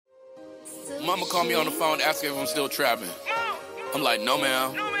mama called me on the phone asking if I'm still trapping. I'm like, no,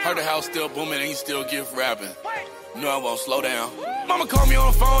 ma'am. Heard the house still booming and he still gift rapping. No, I won't slow down. Mama called me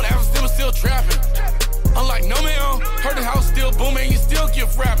on the phone asking if I'm still trapping. I'm like, no, ma'am. Heard the house still booming and you still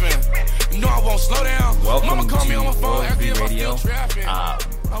gift rapping. No, I won't slow down. Welcome mama called me on the to phone World asking V if I'm Radio. still trapping.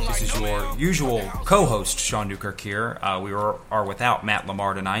 This is your usual co-host, Sean Newkirk here. We are without Matt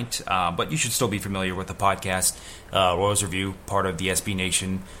Lamar tonight, but you should still be familiar with the podcast, Royals Review, part of the SB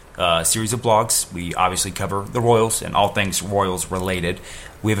Nation series of blogs. We obviously cover the Royals and all things Royals related.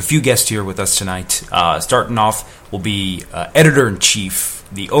 We have a few guests here with us tonight. Starting off will be Editor-in-Chief,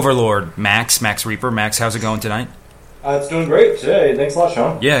 the Overlord, Max Reaper. Max, how's it going tonight? It's doing great today. Thanks a lot,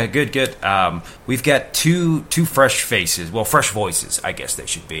 Sean. Yeah, good. We've got two fresh faces. Well, fresh voices, I guess they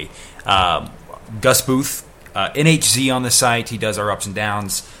should be. Gus Booth, NHZ on the site. He does our ups and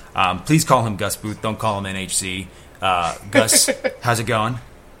downs. Please call him Gus Booth. Don't call him NHZ. Gus, how's it going?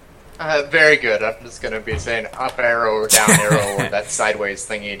 Very good. I'm just going to be saying up arrow or down arrow or that sideways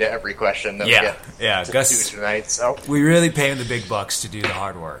thingy to every question that we get to Gus, do tonight. So we really pay him the big bucks to do the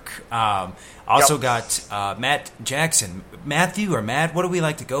hard work. Also got Matt Jackson. Matthew or Matt? What do we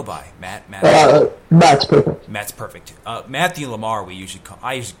like to go by? Matt? Matt's perfect. Matt's perfect. Matthew Lamar, we usually call.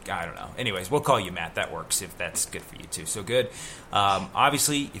 I don't know. Anyways, we'll call you Matt. That works if that's good for you too. So good.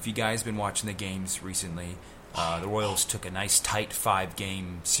 Obviously, if you guys have been watching the games recently, the Royals took a nice tight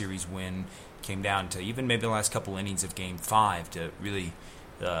 5-game series win. Came down to even maybe the last couple innings of Game 5 to really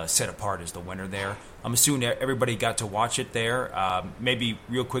set apart as the winner there. I'm assuming everybody got to watch it there. Maybe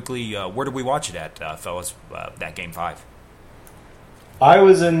real quickly, where did we watch it at, fellas, that Game 5? I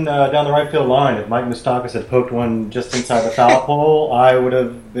was in down the right field line. If Mike Moustakas had poked one just inside the foul pole, I would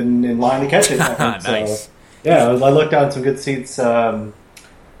have been in line to catch it. I think. Nice. So, yeah, I looked out some good seats.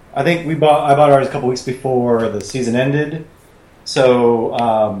 I think I bought ours a couple weeks before the season ended. So,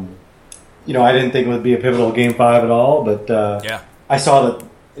 I didn't think it would be a pivotal Game 5 at all. But I saw that,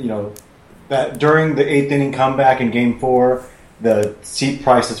 that during the 8th inning comeback in Game 4, the seat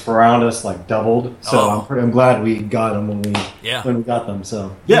prices around us doubled. So I'm glad we got them when we got them.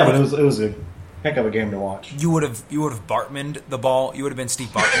 So but it was a heck of a game to watch. You would have Bartmaned the ball. You would have been Steve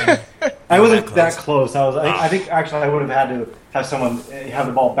Bartman. I wasn't that close. I think actually I would have had to have someone have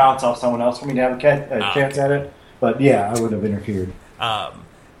the ball bounce off someone else for me to have a chance at it. But yeah, I would have interfered.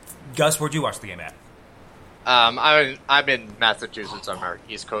 Gus, where'd you watch the game at? I'm in Massachusetts. I'm our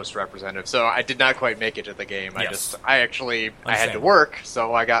East Coast representative, so I did not quite make it to the game. Yes. I had to work,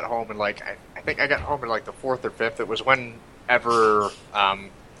 so I got home and I think I got home in the 4th or 5th. It was whenever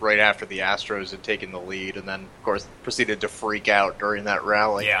right after the Astros had taken the lead, and then of course proceeded to freak out during that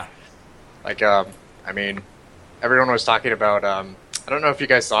rally. Yeah, everyone was talking about. I don't know if you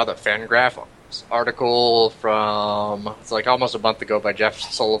guys saw the Fangraph article from almost a month ago by Jeff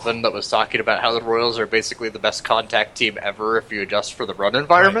Sullivan that was talking about how the Royals are basically the best contact team ever if you adjust for the run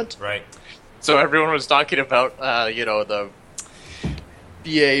environment. Right. So everyone was talking about the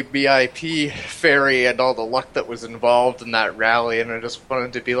BIP ferry and all the luck that was involved in that rally, and I just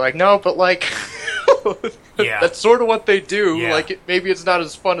wanted to be no, but that's sort of what they do. Yeah. Maybe it's not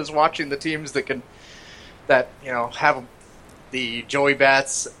as fun as watching the teams that have the Joey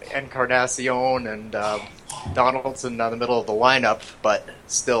Bats, Encarnacion, and Donaldson in the middle of the lineup, but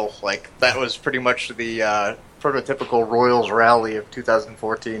still, that was pretty much the prototypical Royals rally of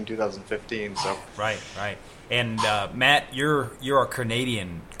 2014, 2015. So right. And Matt, you're our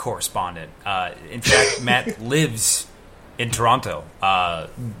Canadian correspondent. In fact, Matt lives in Toronto,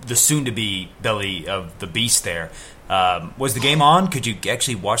 the soon-to-be belly of the beast there. Was the game on? Could you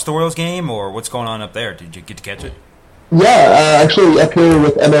actually watch the Royals game, or what's going on up there? Did you get to catch it? Yeah, actually up here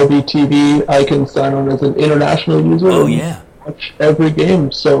with MLB TV, I can sign on as an international user. Oh, yeah. Watch every game,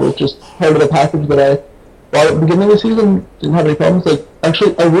 so it's just part of the package that I bought at the beginning of the season. Didn't have any problems.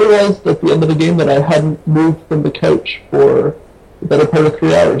 Actually, I realized at the end of the game that I hadn't moved from the couch for the better part of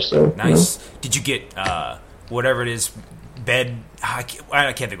 3 hours. So nice. Did you get whatever it is, bed? I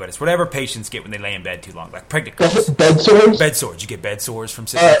can't think what it is. Whatever patients get when they lay in bed too long, like pregnant girls. Bed sores? Bed sores. You get bed sores from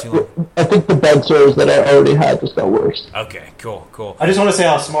sitting there too long? I think the bed sores that I already had just got worse. Okay, cool. I just want to say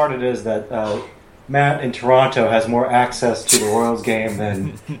how smart it is that Matt in Toronto has more access to the Royals game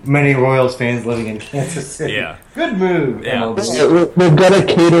than many Royals fans living in Kansas City. Yeah. Good move. Yeah. We've got to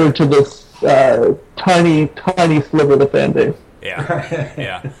cater to this tiny sliver of the fan base.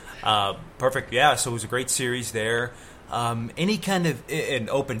 Yeah. Perfect. Yeah, so it was a great series there. Any kind of an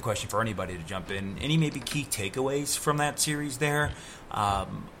open question for anybody to jump in? Any maybe key takeaways from that series there?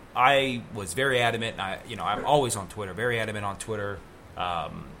 I was very adamant. I'm always on Twitter. Very adamant on Twitter.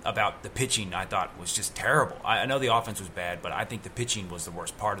 about the pitching. I thought was just terrible. I know the offense was bad, but I think the pitching was the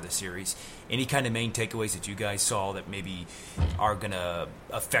worst part of the series. Any kind of main takeaways that you guys saw that maybe are going to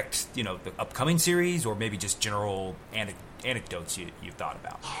affect the upcoming series, or maybe just general anecdotes you've thought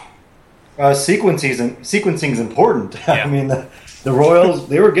about? Sequencing is important. Yeah. I mean, the Royals,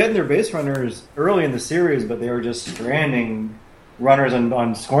 they were getting their base runners early in the series, but they were just stranding runners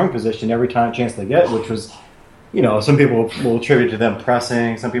on scoring position every chance they get, which was, some people will attribute to them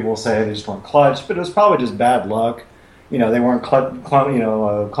pressing. Some people will say they just weren't clutch, but it was probably just bad luck. They weren't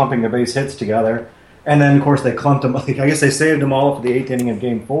clumping their base hits together. And then, of course, they clumped them. I guess they saved them all for the 8th inning of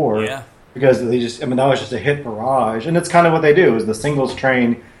Game 4. Yeah. Because that was just a hit barrage. And it's kind of what they do, is the singles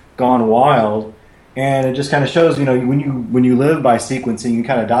train gone wild. And it just kind of shows, when you live by sequencing, you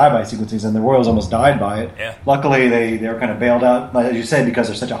kind of die by sequencing, and the Royals almost died by it. Yeah. Luckily, they were kind of bailed out, as you said, because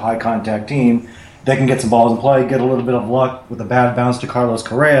they're such a high-contact team. They can get some balls in play, get a little bit of luck with a bad bounce to Carlos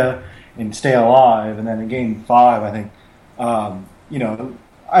Correa, and stay alive. And then in Game 5, I think,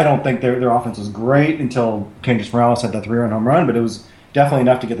 I don't think their offense was great until Kendrys Morales had that 3-run home run, but it was definitely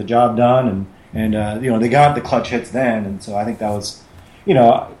enough to get the job done. And they got the clutch hits then, and so I think that was,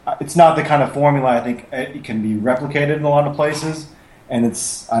 it's not the kind of formula I think it can be replicated in a lot of places. And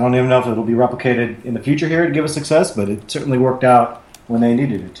I don't even know if it'll be replicated in the future here to give us success, but it certainly worked out when they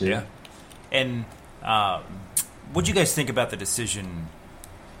needed it to. Yeah. And what do you guys think about the decision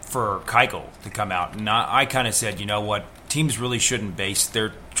for Keuchel to come out? And I kind of said, teams really shouldn't base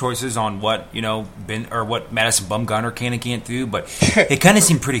their choices on what what Madison Bumgarner can and can't do. But it kind of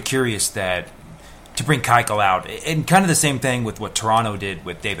seemed pretty curious that to bring Keuchel out, and kind of the same thing with what Toronto did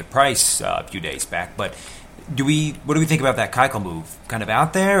with David Price a few days back. But what do we think about that Keuchel move? Kind of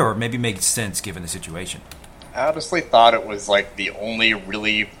out there, or maybe makes sense given the situation? I honestly thought it was the only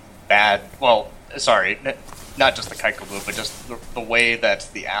really bad. Well, sorry, not just the Keuchel move, but just the way that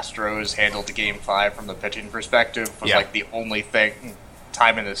the Astros handled Game 5 from the pitching perspective was the only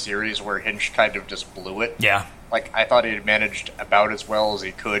time in the series where Hinch kind of just blew it. Yeah. I thought he had managed about as well as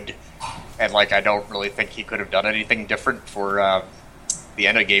he could, and I don't really think he could have done anything different for the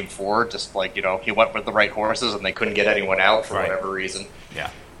end of Game 4. Just he went with the right horses and they couldn't get anyone out for whatever reason. Yeah.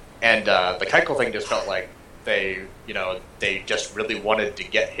 And the Keuchel thing just felt like they just really wanted to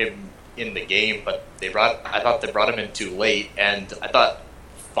get him in the game, but I thought they brought him in too late, and I thought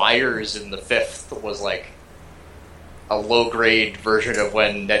Fiers in the 5th was a low-grade version of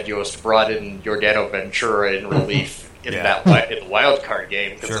when Ned Yost brought in Yordano Ventura in relief in in the wild card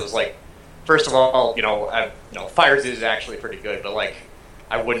game, because it was first of all, Fiers is actually pretty good, but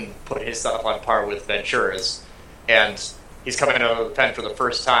I wouldn't put his stuff on par with Ventura's, and he's coming out of the pen for the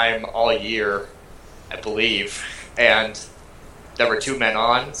first time all year, I believe, and there were 2 men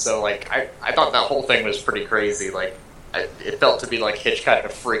on, so I thought that whole thing was pretty crazy. It felt to be Hitch kind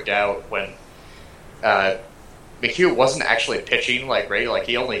of freaked out when McHugh wasn't actually pitching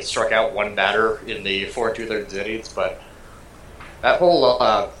he only struck out 1 batter in the 4 2/3 innings, but that whole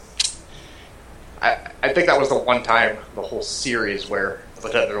I think that was the one time the whole series where the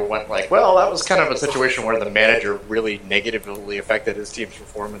Thunder went well, that was kind of a situation where the manager really negatively affected his team's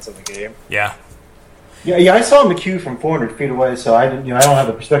performance in the game. Yeah. Yeah, I saw McHugh from 400 feet away, so I didn't. I don't have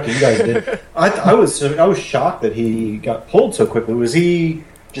the perspective you guys did. I was shocked that he got pulled so quickly. Was he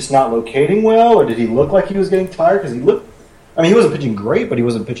just not locating well, or did he look like he was getting tired? Because he looked. He wasn't pitching great, but he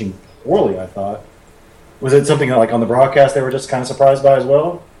wasn't pitching poorly, I thought. Was it something on the broadcast they were just kind of surprised by as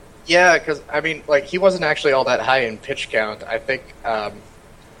well? Yeah, because he wasn't actually all that high in pitch count. I think.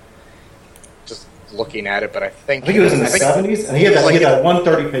 Just looking at it, but I think he was in the 70s, and he had that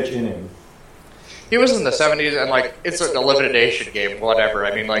 130 pitch inning. He was in the 70s, and it's an elimination game, whatever.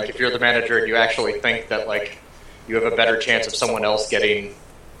 If you're the manager and you actually think that you have a better chance of someone else getting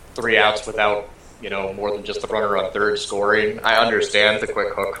 3 outs without more than just the runner on third scoring, I understand the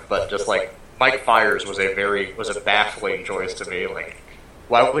quick hook, but just Mike Fiers was a baffling choice to me.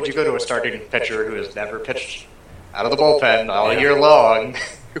 Why would you go to a starting pitcher who has never pitched out of the bullpen all year long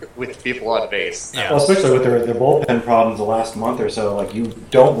with people on base? Yeah. Well, especially with their bullpen problems the last month or so, you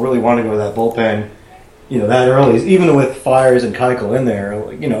don't really want to go to that bullpen. That early, even with Fiers and Keuchel in there,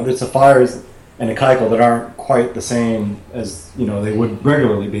 there's a Fiers and a Keuchel that aren't quite the same as they would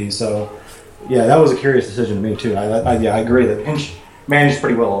regularly be. So, yeah, that was a curious decision to me too. I agree that Hinch managed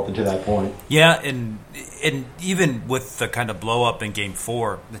pretty well up until that point. Yeah, and even with the kind of blow up in Game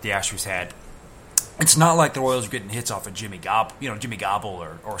 4 that the Astros had, It's not like the Royals are getting hits off of Jimmy Gobble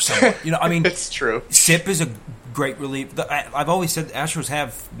or someone. I mean, it's true. Sip is a great relief. I've always said the Astros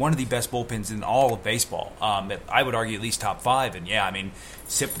have one of the best bullpens in all of baseball. I would argue at least top 5. And yeah, I mean,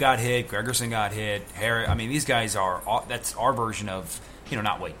 Sip got hit, Gregerson got hit, Harris. I mean, these guys that's our version of,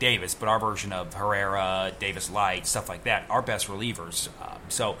 not Wade Davis, but our version of Herrera, Davis Light, stuff like that. Our best relievers.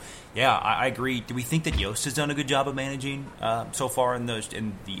 So yeah, I agree. Do we think that Yost has done a good job of managing so far in the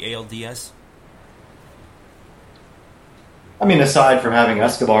ALDS? I mean, aside from having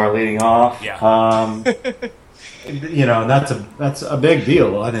Escobar leading off, that's a big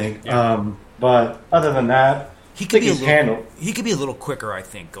deal, I think. Yeah. But other than that, he could be a little quicker, I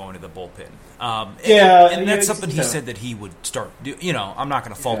think, going to the bullpen. And that's something he said that he would start. I'm not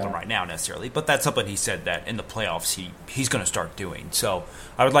going to fault him right now necessarily, but that's something he said that in the playoffs he's going to start doing. So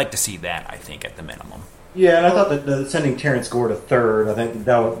I would like to see that. I think at the minimum. Yeah, and I thought that sending Terrence Gore to third, I think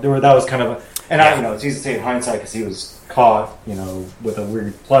that was kind of it's easy to say in hindsight because he was caught, with a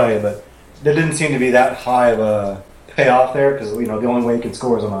weird play, but there didn't seem to be that high of a payoff there because, the only way you can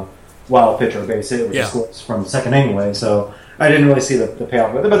score is on a wild pitch or a base hit, which scores from second anyway, so I didn't really see the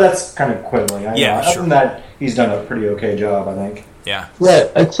payoff with it, but that's kind of quibbling. Other than that, he's done a pretty okay job, I think. Yeah. Right,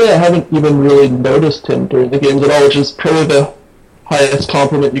 I'd say I haven't even really noticed him during the games at all, which is probably the highest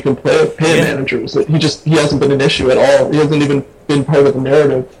compliment you can pay a manager, is that he hasn't been an issue at all. He hasn't even been part of the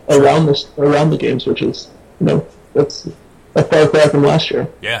narrative around the games, which is, that's a far cry from last year.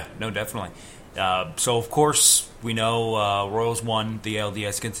 Yeah, no, definitely. So, of course, we know Royals won the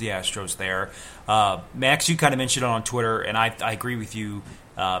LDS against the Astros there. Max, you kind of mentioned it on Twitter, and I agree with you.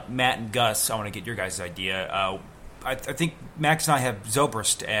 Matt and Gus, I want to get your guys' idea. I think Max and I have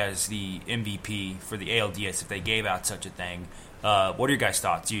Zobrist as the MVP for the ALDS if they gave out such a thing. What are your guys'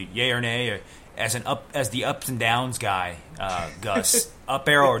 thoughts? Yay or nay? Or as the ups and downs guy, Gus, up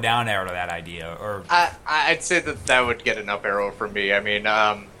arrow or down arrow to that idea? Or I'd say that would get an up arrow for me. I mean,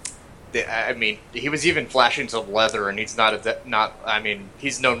 he was even flashing some leather, and he's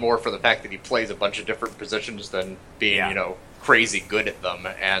he's known more for the fact that he plays a bunch of different positions than being, crazy good at them.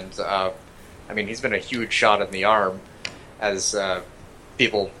 And he's been a huge shot in the arm, as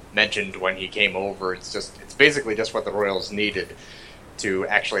people mentioned when he came over. It's basically just what the Royals needed to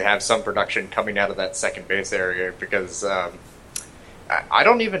actually have some production coming out of that second base area, because I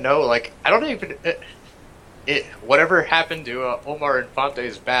don't even know, whatever happened to Omar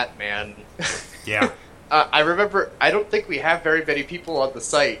Infante's bat, man. Yeah. I remember, I don't think we have very many people on the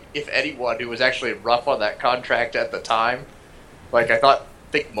site, if anyone, who was actually rough on that contract at the time. I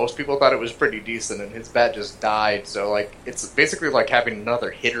think most people thought it was pretty decent, and his bat just died. So, it's basically like having another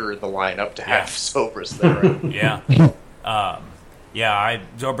hitter in the lineup to have Zobrist there. Yeah.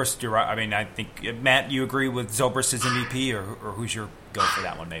 Zobrist, you're right. I mean, I think, Matt, you agree with Zobrist as MVP, or who's your go for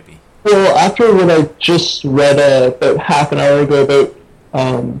that one, maybe? Well, after what I just read about half an hour ago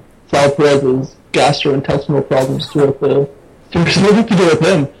about Sal Perez's gastrointestinal problems throughout there's nothing to do with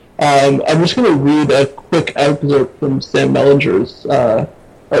him. I'm just going to read a quick excerpt from Sam Mellinger's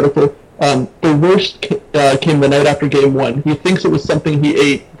article. The worst came the night after Game 1. He thinks it was something he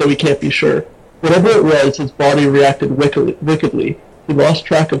ate, though he can't be sure. Whatever it was, his body reacted wickedly. He lost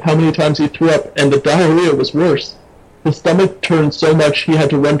track of how many times he threw up, and the diarrhea was worse. His stomach turned so much he had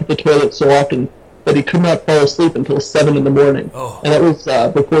to run to the toilet so often that he could not fall asleep until 7 in the morning. Oh. And that was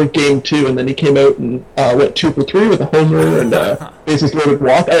before Game 2, and then he came out and went 2 for 3 with a homer and bases loaded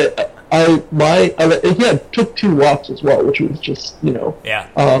walk. He took 2 walks as well, which was just,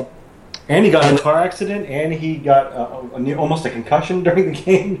 Yeah. And he got in a car accident, and he got almost a concussion during the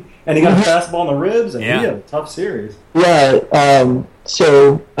game, and he got a fastball in the ribs, and he had a tough series. Yeah,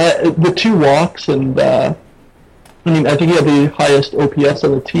 so the 2 walks, and I think he had the highest OPS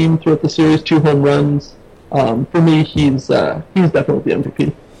on the team throughout the series, 2 home runs. For me, he's definitely the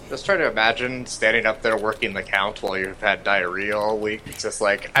MVP. Just try to imagine standing up there working the count while you've had diarrhea all week. It's just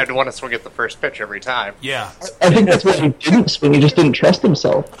I'd want to swing at the first pitch every time. Yeah. I think that's why he didn't swing. He just didn't trust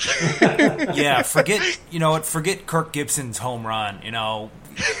himself. Yeah, forget Kirk Gibson's home run,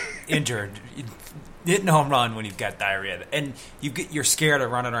 injured. Hitting a home run when you've got diarrhea. And you're scared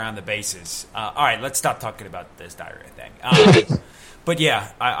of running around the bases. All right, let's stop talking about this diarrhea thing. But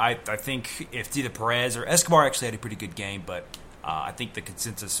yeah, I think if it's either Perez or Escobar actually had a pretty good game, but I think the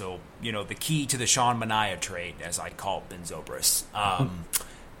consensus, the key to the Sean Manaea trade, as I call Ben Zobrist,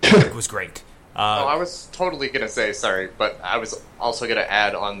 was great. I was totally going to say, sorry, but I was also going to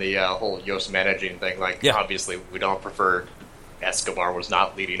add on the whole Yost managing thing. Obviously, we'd all prefer Escobar was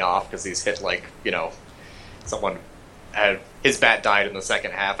not leading off because he's hit someone, his bat died in the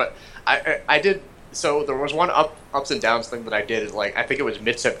second half. But I did, so there was one ups and downs thing that I did, I think it was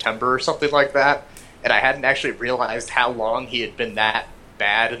mid-September or something like that. and I hadn't actually realized how long he had been that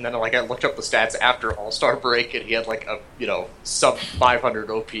bad. And then like I looked up the stats after All-Star break, and he had like a sub 500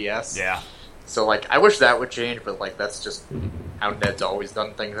 OPS. Yeah. So like I wish that would change, but like that's just how Ned's always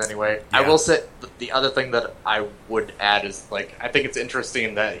done things anyway. Yeah. I will say the other thing that I would add is like I think it's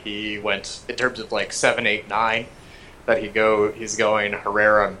interesting that he went in terms of like 7, 8, 9 that he's going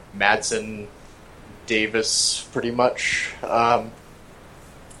Herrera, Madsen, Davis pretty much. I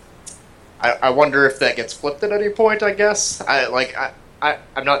wonder if that gets flipped at any point. I guess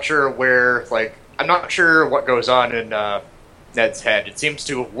I'm not sure I'm not sure what goes on in Ned's head. It seems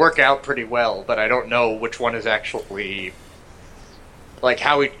to work out pretty well, but I don't know which one is actually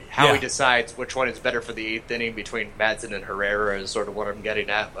how he decides which one is better for the 8th inning between Madsen and Herrera is sort of what I'm getting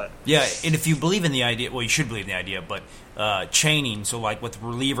at. But yeah, and if you believe in the idea, well, you should believe in the idea, but chaining, so like with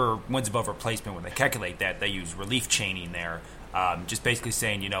reliever wins above replacement, when they calculate that, they use relief chaining there. Just basically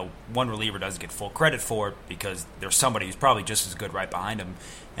saying, one reliever doesn't get full credit for it because there's somebody who's probably just as good right behind him.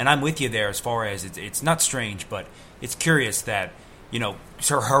 And I'm with you there as far as it's not strange, but it's curious that,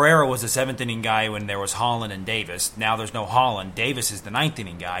 Sir Herrera was the 7th inning guy when there was Holland and Davis. Now there's no Holland. Davis is the 9th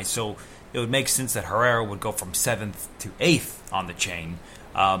inning guy. So it would make sense that Herrera would go from 7th to 8th on the chain.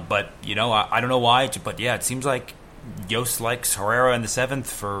 But, I don't know why. But, yeah, it seems like Yost likes Herrera in the 7th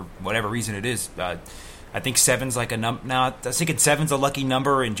for whatever reason it is. I think 7's like a number. Now, I was thinking 7's a lucky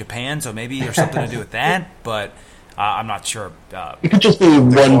number in Japan, so maybe there's something to do with that. But I'm not sure. It could just be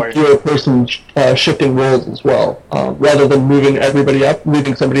one fewer person shifting roles as well, rather than moving everybody up,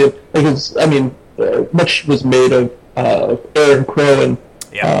 moving somebody up. Because much was made of Aaron Crow and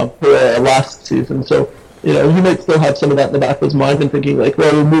for last season, so he might still have some of that in the back of his mind and thinking like,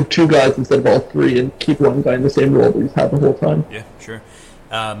 well, we'll move 2 guys instead of all 3 and keep one guy in the same role that he's had the whole time. Yeah, sure.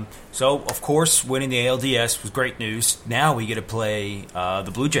 So, of course, winning the ALDS was great news. Now we get to play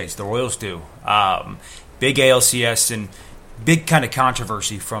the Blue Jays. The Royals do. Big ALCS and big kind of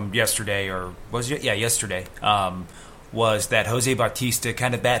controversy from yesterday, or was it? Yeah, yesterday, was that Jose Bautista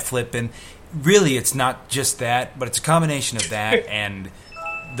kind of bat flipping. Really, it's not just that, but it's a combination of that and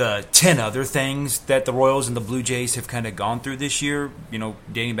the 10 other things that the Royals and the Blue Jays have kind of gone through this year,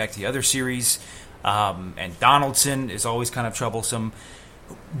 dating back to the other series. And Donaldson is always kind of troublesome.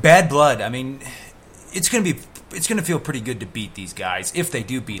 Bad blood. I mean, it's going to feel pretty good to beat these guys if they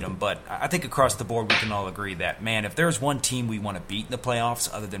do beat them. But I think across the board we can all agree that, man, if there's one team we want to beat in the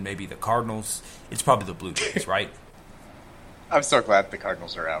playoffs other than maybe the Cardinals, it's probably the Blue Jays, right? I'm so glad the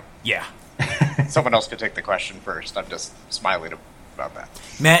Cardinals are out. Yeah. Someone else could take the question first. I'm just smiling about that.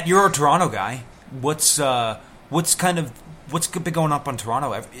 Matt, you're a Toronto guy. What's been going up on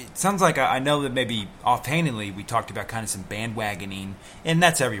Toronto? It sounds like I know that maybe offhandedly we talked about kind of some bandwagoning, and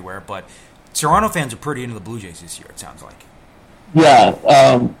that's everywhere, but Toronto fans are pretty into the Blue Jays this year, it sounds like. Yeah,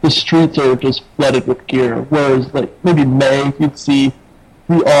 the streets are just flooded with gear, whereas like maybe May you'd see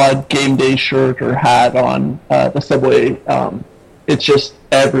the odd game day shirt or hat on the subway. It's just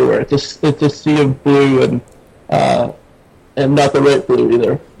everywhere. It's a sea of blue and not the right blue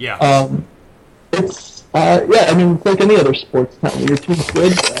either. Yeah. It's like any other sports town. When your team's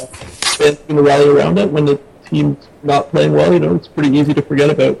good, fans are going to rally around it. When the team's not playing well, it's pretty easy to forget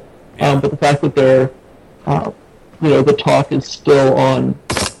about. Yeah. But the fact that they're, the talk is still on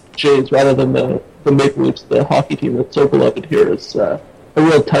Jays rather than the Maple Leafs, the hockey team that's so beloved here, is a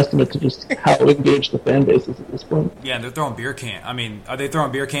real testament to just how engaged the fan base is at this point. Yeah, and they're throwing beer cans. I mean, are they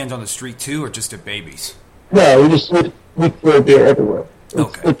throwing beer cans on the street too, or just at babies? No, we throw beer everywhere.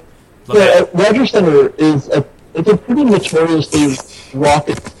 Okay. Rogers Center it's a pretty notoriously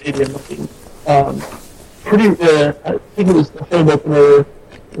raucous stadium. I think it was the home opener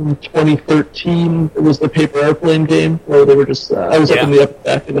in 2013. It was the paper airplane game where they were just. I was up in the upper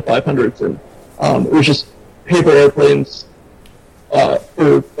deck in the 500s, and it was just paper airplanes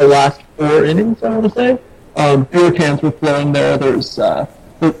for the last 4 innings. I want to say beer cans were flowing there. There's I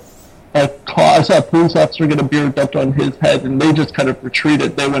saw a police officer get a beer dumped on his head, and they just kind of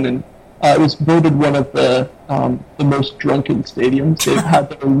retreated. They went in. It was voted one of the most drunken stadiums. They've had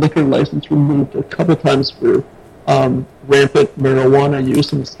their liquor license removed a couple times for rampant marijuana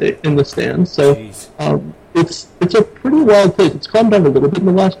use in the stands. So it's a pretty wild place. It's calmed down a little bit in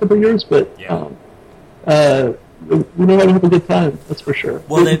the last couple of years, but we know how to have a good time. That's for sure.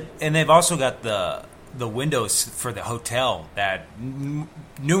 Well, they've also got the windows for the hotel that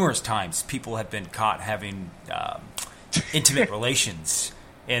numerous times people have been caught having intimate relations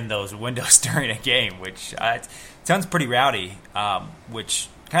in those windows during a game, which sounds pretty rowdy, which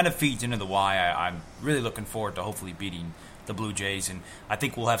kind of feeds into the why I'm really looking forward to hopefully beating the Blue Jays. And I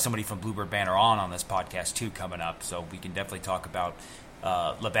think we'll have somebody from Bluebird Banner on this podcast too coming up, so we can definitely talk about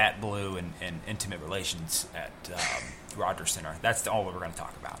Labatt Blue and intimate relations at Rogers Center. That's all we're going to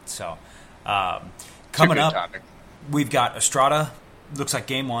talk about. So coming up, topic. We've got Estrada. Looks like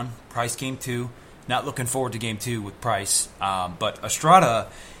game 1, Price game 2. Not looking forward to game 2 with Price. But Estrada,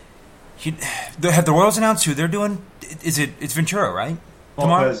 have the Royals announced who they're doing? It's Ventura, right?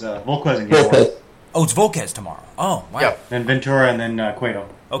 Volquez in game 1. Oh, it's Volquez tomorrow. Oh, wow. Yeah. Then Ventura and then Cueto.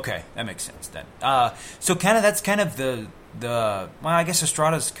 Okay, that makes sense then. So that's kind of the well, I guess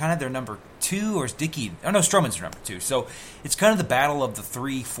Estrada's kind of their number 2, or is Dickey? Oh no, Stroman's their number 2. So it's kind of the battle of the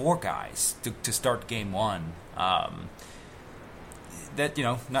 3-4 guys to start game 1. That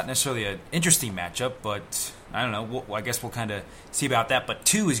not necessarily an interesting matchup, but I don't know. I guess we'll kind of see about that. But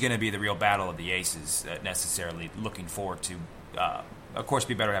 2 is going to be the real battle of the aces. Necessarily looking forward to. Of course, it'd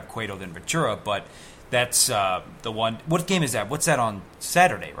be better to have Cueto than Ventura, but that's the one. What game is that? What's that on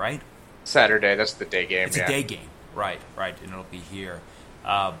Saturday, right? Saturday. That's the day game. It's a day game. Right, and it'll be here.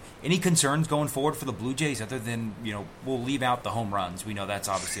 Any concerns going forward for the Blue Jays other than, we'll leave out the home runs. We know that's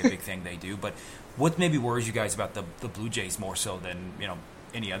obviously a big thing they do. But what maybe worries you guys about the Blue Jays more so than,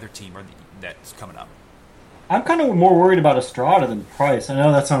 any other team that's coming up? I'm kind of more worried about Estrada than Price. I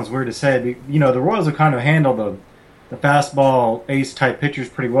know that sounds weird to say. But, the Royals have kind of handled the fastball ace-type pitchers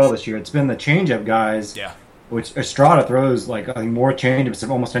pretty well this year. It's been the changeup guys, which Estrada throws, I think, more changeups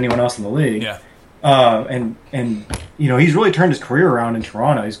than almost anyone else in the league. Yeah. And he's really turned his career around in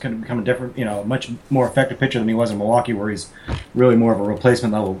Toronto. He's going to become a different, much more effective pitcher than he was in Milwaukee, where he's really more of a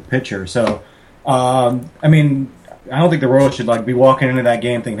replacement level pitcher. So, I don't think the Royals should be walking into that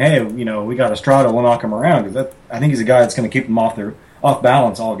game thinking, hey, we got Estrada, we'll knock him around, because I think he's a guy that's going to keep them off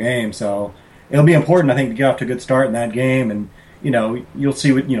balance all game. So it'll be important, I think, to get off to a good start in that game, and you'll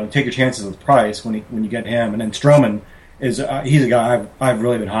see what take your chances with Price when you get him, and then Stroman. He's a guy I've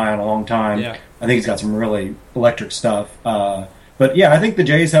really been high on a long time. Yeah. I think he's got some really electric stuff. But yeah, I think the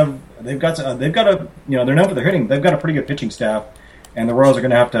Jays they've got a they're known for their hitting. They've got a pretty good pitching staff, and the Royals are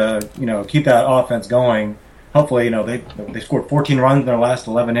going to have to keep that offense going. Hopefully, they scored 14 runs in their last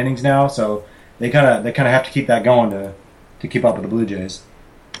 11 innings now, so they kind of have to keep that going to keep up with the Blue Jays.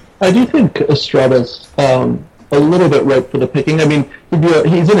 I do think Estrada's a little bit ripe for the picking.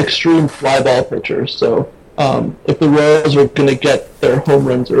 He's an extreme fly ball pitcher, so. If the Royals are going to get their home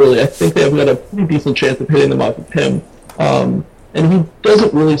runs early, I think they've got a pretty decent chance of hitting them off of him. And he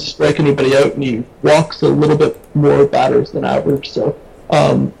doesn't really strike anybody out, and he walks a little bit more batters than average. So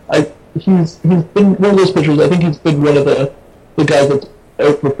he's been one of those pitchers. I think he's been one of the guys that's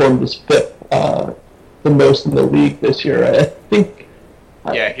outperformed his FIP the most in the league this year. I think.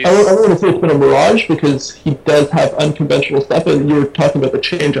 Yeah, I don't want to say it's been a mirage because he does have unconventional stuff, and you were talking about the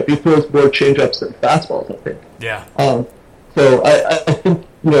changeup. He throws more changeups than fastballs, I think. Yeah. So I think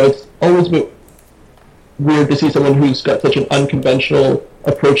it's always a bit weird to see someone who's got such an unconventional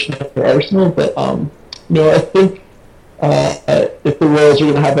approach to their arsenal. But I think if the Royals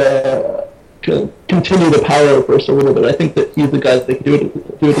are going to continue to power over us a little bit, I think that he's the guy that they can do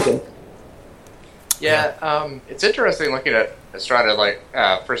it against. Yeah, it's interesting looking at Estrada.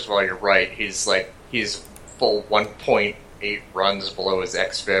 First of all, you're right. He's full 1.8 runs below his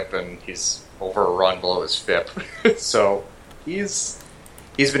xFIP, and he's over a run below his FIP. So he's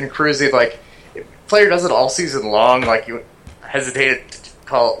been cruising. Player does it all season long. You hesitated to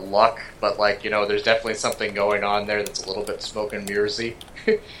call it luck, but there's definitely something going on there that's a little bit smoke and mirrorsy.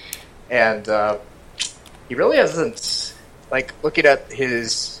 And he really hasn't. Looking at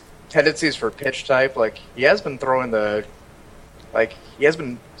his tendencies for pitch type, he has been throwing he has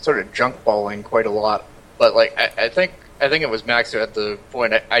been sort of junk balling quite a lot. But I think it was Max who had the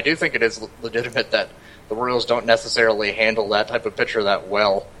point. I do think it is legitimate that the Royals don't necessarily handle that type of pitcher that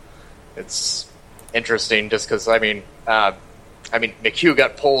well. It's interesting just because McHugh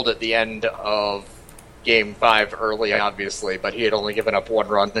got pulled at the end of Game 5 early, obviously, but he had only given up 1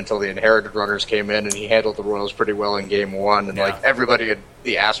 run until the inherited runners came in, and he handled the Royals pretty well in Game 1. And everybody in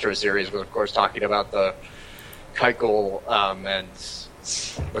the Astros series was, of course, talking about the Keuchel and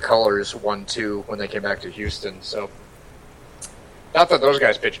McCullers 1-2 when they came back to Houston. So, not that those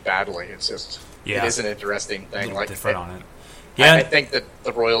guys pitched badly. It's just it is an interesting thing. Different on it. Yeah, I think that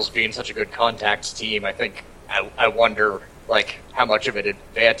the Royals being such a good contact team, I wonder how much of an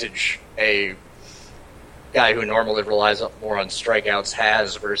advantage a guy who normally relies more on strikeouts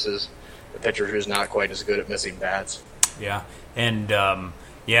has versus the pitcher who's not quite as good at missing bats. Yeah, and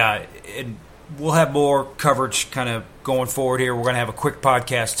we'll have more coverage kind of going forward here. We're going to have a quick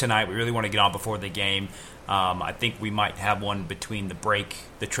podcast tonight. We really want to get on before the game. I think we might have one between the break,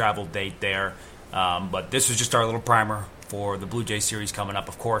 the travel date there. But this was just our little primer for the Blue Jays series coming up.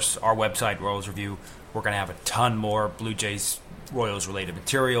 Of course, our website, Royals Review, we're going to have a ton more Blue Jays Royals-related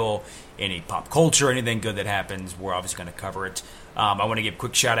material, any pop culture, anything good that happens, we're obviously going to cover it. I want to give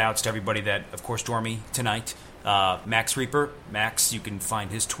quick shout-outs to everybody that, of course, joined me tonight. Max Reaper. Max, you can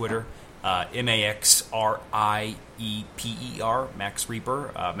find his Twitter, MAXRIEPER, Max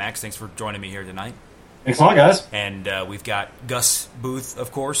Reaper. Max, thanks for joining me here tonight. Thanks a lot, guys. And we've got Gus Booth,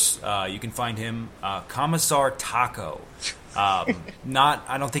 of course. You can find him, Commissar Taco. I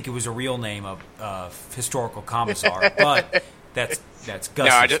don't think it was a real name of historical commissar, but that's Gus.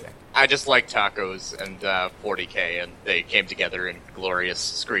 No, I just like tacos and 40K, and they came together in glorious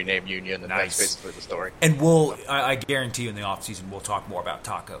screen name union, and that's basically the story. And I guarantee you in the off season we'll talk more about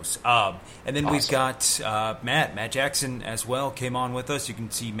tacos. And then We've got Matt Jackson as well came on with us. You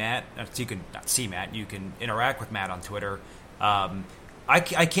can see Matt. You can not see Matt. You can interact with Matt on Twitter. I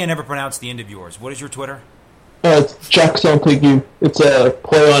can't ever pronounce the end of yours. What is your Twitter? It's Jackson Taigu. It's a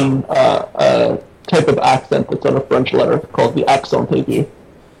play on a type of accent that's on a French letter called the accent aigu.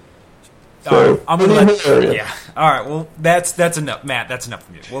 So, I'm gonna all right. Well, that's enough, Matt. That's enough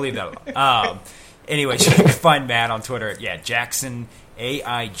from you. We'll leave that alone. Anyway, you can find Matt on Twitter. Yeah, Jackson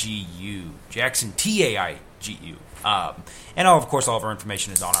AIGU, Jackson TAIGU. And of course, all of our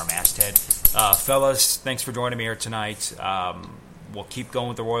information is on our masthead. Fellas, thanks for joining me here tonight. We'll keep going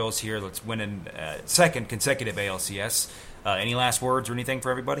with the Royals here. Let's win a second consecutive ALCS. Any last words or anything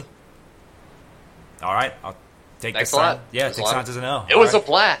for everybody? All right, I'll take Thanks this a lot. sign. Yeah, take signs as a no. It was a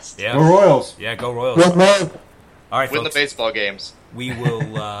blast. Yeah. Go Royals. Yeah, go Royals. One love. All right, Win folks. the baseball games. We will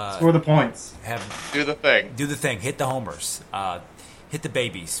Score the points. Do the thing. Hit the homers. Hit the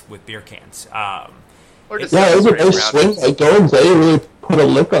babies with beer cans. Or just Yeah, it was a nice swing rounders. by Jones. They really put a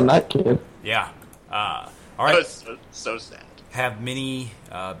lick on that kid. Yeah. All That right. was so sad. Have many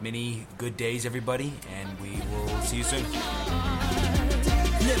good days, everybody, and we will see you soon.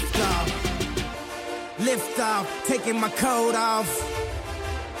 Lift off, taking my coat off,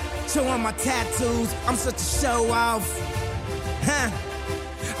 showing my tattoos, I'm such a show off,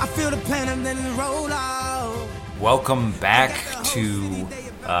 I feel the pain and then roll off. Welcome back to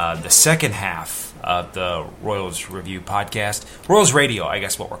the second half of the Royals Review podcast. Royals Radio, I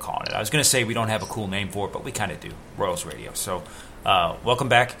guess what we're calling it. I was going to say we don't have a cool name for it, but we kind of do. Royals Radio. So welcome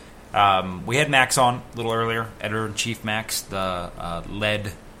back. We had Max on a little earlier, Editor-in-Chief Max, the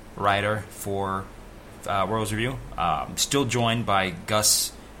lead writer for Royals Review. Still joined by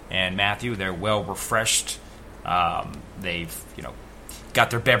Gus and Matthew. They're well refreshed. They've got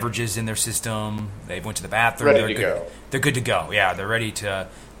their beverages in their system. They went to the bathroom. Ready to go. They're good to go. Yeah, they're ready to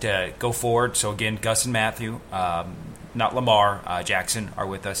go forward. So again, Gus and Matthew, not Lamar, Jackson, are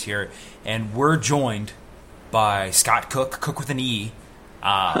with us here, and we're joined by Scott Cook with an E,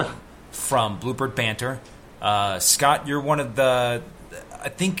 from Bluebird Banter. Scott, you're one of the. I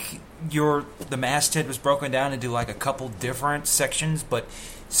think the masthead was broken down into like a couple different sections, but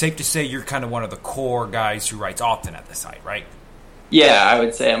safe to say you're kind of one of the core guys who writes often at the site, right? Yeah, I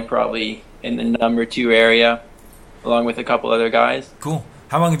would say I'm probably in the number 2 area, along with a couple other guys. Cool.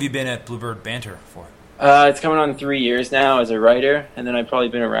 How long have you been at Bluebird Banter for? It's coming on 3 years now as a writer, and then I've probably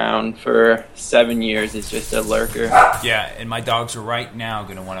been around for 7 years as just a lurker. Yeah, and my dogs are right now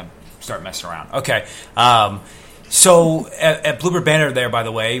going to want to start messing around. Okay. So at Bluebird Banter there, by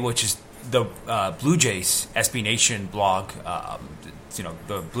the way, which is the Blue Jays SB Nation blog,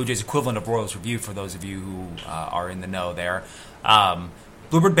 the Blue Jays equivalent of Royals Review for those of you who are in the know there.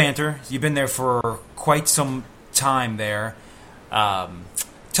 Bluebird Banter, you've been there for quite some time there.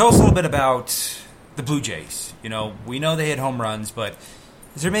 Tell us a little bit about the Blue Jays. We know they hit home runs, but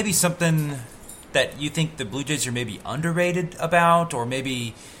is there maybe something that you think the Blue Jays are maybe underrated about, or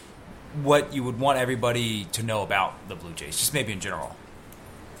maybe what you would want everybody to know about the Blue Jays, just maybe in general?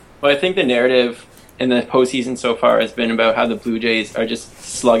 Well, I think the narrative in the postseason so far has been about how the Blue Jays are just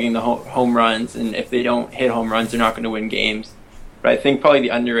slugging the home runs, and if they don't hit home runs, they're not going to win games. But I think probably the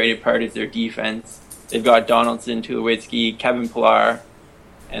underrated part is their defense. They've got Donaldson, Tulowitzki, Kevin Pillar,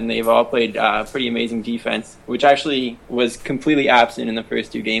 and they've all played pretty amazing defense, which actually was completely absent in the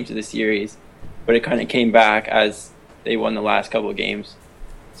first 2 games of the series, but it kind of came back as they won the last couple of games.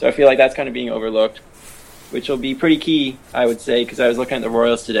 So I feel like that's kind of being overlooked, which will be pretty key, I would say, because I was looking at the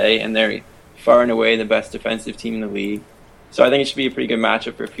Royals today, and they're far and away the best defensive team in the league. So I think it should be a pretty good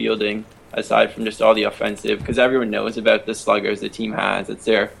matchup for fielding, aside from just all the offensive, because everyone knows about the sluggers the team has. It's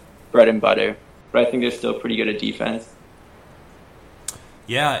their bread and butter. But I think they're still pretty good at defense.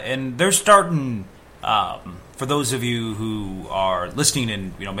 Yeah, and they're starting For those of you who are listening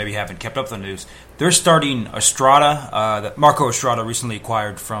and maybe haven't kept up with the news, they're starting Estrada. That Marco Estrada recently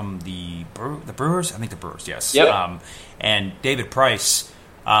acquired from the Brewers. I think the Brewers, yes. Yep. And David Price.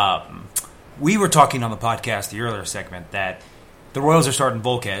 We were talking on the podcast, the earlier segment, that the Royals are starting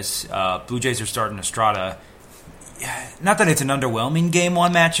Volquez. Blue Jays are starting Estrada. Not that it's an underwhelming Game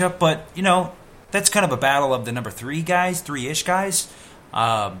 1 matchup, but, that's kind of a battle of the number 3-ish guys.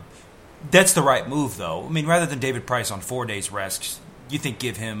 That's the right move, though. I mean, rather than David Price on 4 days rest, you think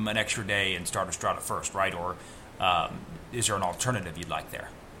give him an extra day and start Estrada first, right? Or is there an alternative you'd like there?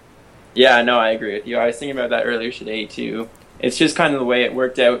 Yeah, no, I agree with you. I was thinking about that earlier today, too. It's just kind of the way it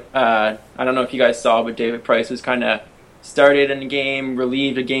worked out. I don't know if you guys saw, but David Price was kind of started in a game,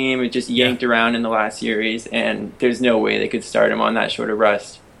 relieved a game, it just yanked around in the last series, and there's no way they could start him on that short of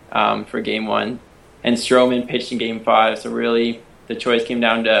rest for Game 1. And Stroman pitched in Game 5, so really the choice came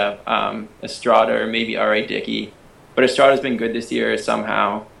down to Estrada or maybe R.A. Dickey. But Estrada's been good this year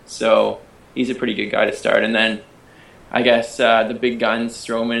somehow, so he's a pretty good guy to start. And then I guess the big guns,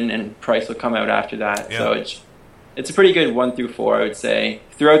 Stroman and Price, will come out after that. Yeah. So it's a pretty good 1 through 4, I would say.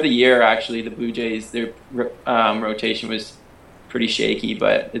 Throughout the year, actually, the Blue Jays, their rotation was pretty shaky,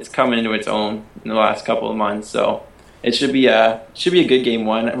 but it's coming into its own in the last couple of months. So it should be a good Game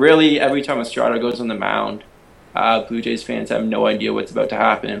 1. Really, every time Estrada goes on the mound, Blue Jays fans have no idea what's about to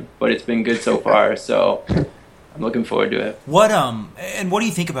happen, but it's been good so far. So I'm looking forward to it. What do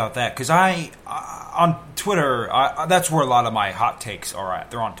you think about that? Because on Twitter, that's where a lot of my hot takes are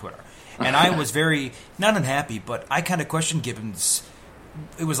at. They're on Twitter. And I was very, not unhappy, but I kind of questioned Gibbons.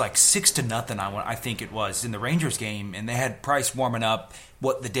 It was like 6-0, I think it was, in the Rangers game, and they had Price warming up,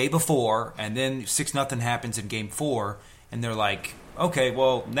 the day before, and then 6-0 happens in Game 4, and they're like, okay,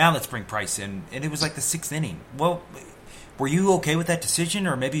 well, now let's bring Price in. And it was like the 6th inning. Well, were you okay with that decision,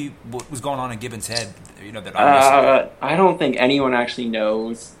 or maybe what was going on in Gibbons' head? That I don't think anyone actually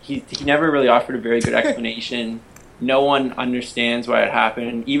knows. He never really offered a very good explanation. No one understands why it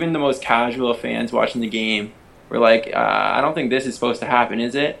happened. Even the most casual fans watching the game were like, I don't think this is supposed to happen,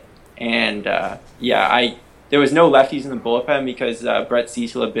 is it? And, there was no lefties in the bullpen because Brett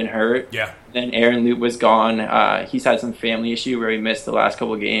Cecil had been hurt. Yeah. Then Aaron Loup was gone. He's had some family issue where he missed the last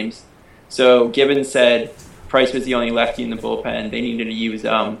couple of games. So Gibbons said Price was the only lefty in the bullpen. They needed to use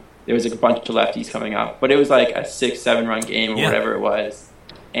there was a bunch of lefties coming up. But it was like a 6-7 run game or whatever it was.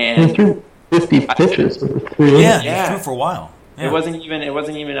 And 50 pitches. He threw for a while. Yeah. It wasn't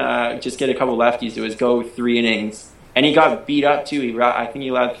even just get a couple lefties. It was go 3 innings, and he got beat up too. I think he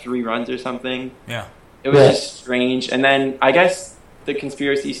allowed 3 runs or something. Yeah, it was just strange. And then I guess the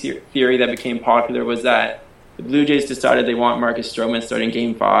conspiracy theory that became popular was that the Blue Jays decided they want Marcus Stroman starting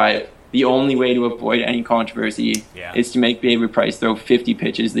Game 5. The only way to avoid any controversy is to make David Price throw 50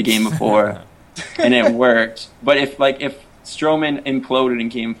 pitches the game before, and it worked. But if Stroman imploded in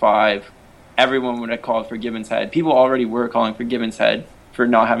Game 5, everyone would have called for Gibbons' head. People already were calling for Gibbons' head for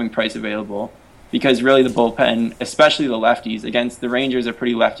not having Price available, because really the bullpen, especially the lefties, against the Rangers are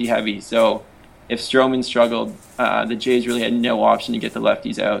pretty lefty heavy. So if Stroman struggled, the Jays really had no option to get the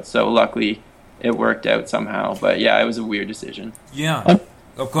lefties out. So luckily it worked out somehow. But yeah, it was a weird decision. Yeah.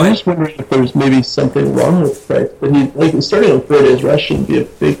 Go ahead. I'm just wondering if there's maybe something wrong with Price, but starting on 4 days rest shouldn't be a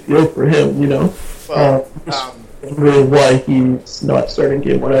big deal for him, Well, wondering why he's not starting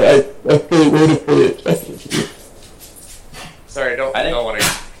Game 1. I would have fully expected it to be. Sorry, I don't want to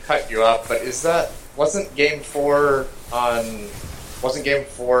cut you off, but wasn't Game 4 of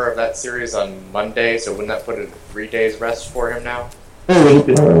that series on Monday? So wouldn't that put a 3 days rest for him now?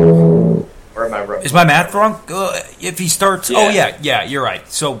 Or am I wrong? Is my math wrong? If he starts, you're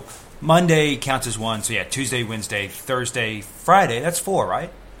right. So Monday counts as 1. So Tuesday, Wednesday, Thursday, Friday. That's 4,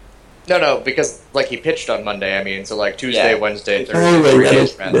 right? No, because he pitched on Monday. I mean, so Tuesday, Wednesday, Thursday, 3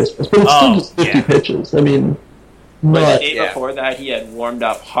 days rest. But it's still just 50 pitches. I mean, but the day before that, he had warmed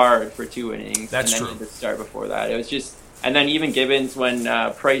up hard for 2 innings. That's and then true. He had to start before that. It was just, and then even Gibbons, when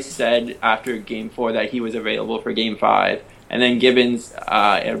Price said after Game 4 that he was available for Game 5, and then Gibbons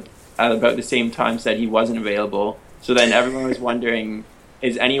at about the same time said he wasn't available. So then everyone was wondering,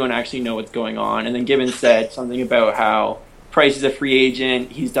 is anyone actually know what's going on? And then Gibbons said something about how Price is a free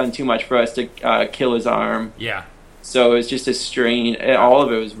agent. He's done too much for us to kill his arm. Yeah. So it was just a strange. All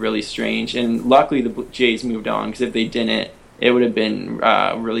of it was really strange. And luckily the Jays moved on, because if they didn't, it would have been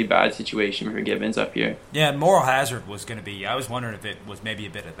a really bad situation for Gibbons up here. Yeah, moral hazard was going to be. I was wondering if it was maybe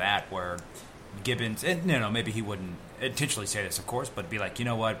a bit of that, where Gibbons, and maybe he wouldn't intentionally say this, of course, but be like, you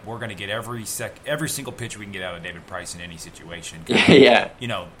know what, we're going to get every single pitch we can get out of David Price in any situation. Yeah.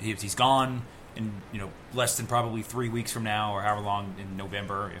 He's gone. in less than probably 3 weeks from now, or however long in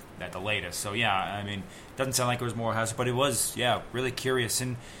November, if at the latest. So yeah, I mean, it doesn't sound like it was Morehouse, but it was really curious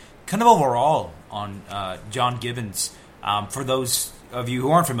and kind of overall on John Gibbons. For those of you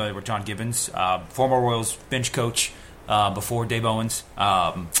who aren't familiar with John Gibbons, former Royals bench coach before Dave Owens,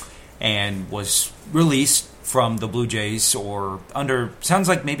 and was released from the Blue Jays, or under, sounds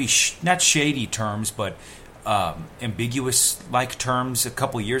like maybe not shady terms, but ambiguous-like terms a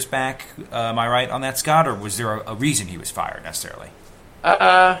couple years back. Am I right on that, Scott? Or was there a reason he was fired necessarily?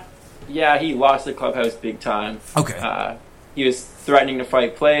 Yeah, he lost the clubhouse big time. Okay. He was threatening to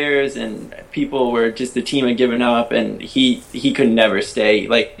fight players, and people were just, the team had given up, and he could never stay.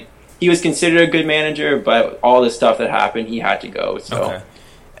 Like, he was considered a good manager, but all the stuff that happened, he had to go. So. Okay.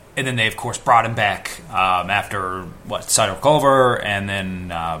 And then they, of course, brought him back after, Sider Culver, and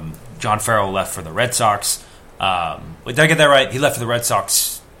then John Farrell left for the Red Sox. Did I get that right? He left for the Red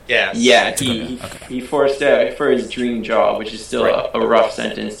Sox. Yes. Yeah, he forced out for his dream job, which is still a rough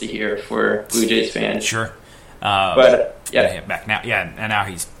sentence to hear for Blue Jays fans. Sure. But back now. Yeah, and now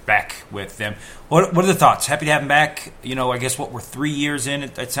he's back with them. What are the thoughts? Happy to have him back. I guess we're 3 years in.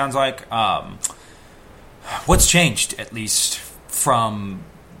 It sounds like. What's changed, at least from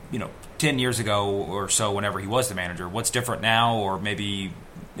 10 years ago or so, whenever he was the manager? What's different now, or maybe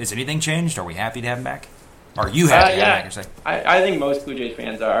is anything changed? Are we happy to have him back? Are you happy to have him back? I think most Blue Jays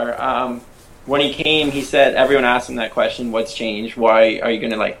fans are. When he came, he said, everyone asked him that question, what's changed? Why are you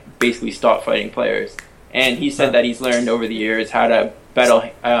going to basically stop fighting players? And he said that he's learned over the years how to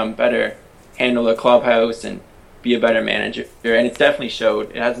better handle the clubhouse and be a better manager. And it's definitely showed.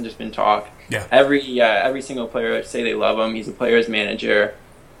 It hasn't just been talk. Yeah. Every single player say they love him. He's a player's manager.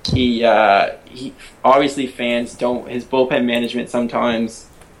 He obviously, fans don't. His bullpen management sometimes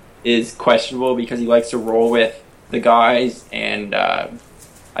is questionable because he likes to roll with the guys, and I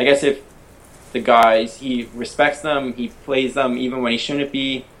guess if the guys, he respects them, he plays them even when he shouldn't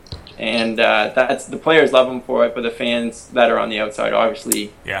be, and that's, the players love him for it, but the fans that are on the outside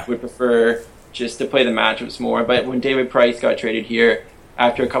obviously would prefer just to play the matchups more. But when David Price got traded here,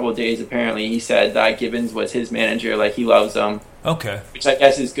 after a couple of days, apparently he said that Gibbons was his manager, like he loves him. Okay. Which I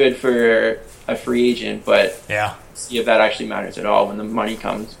guess is good for a free agent, but see if that actually matters at all when the money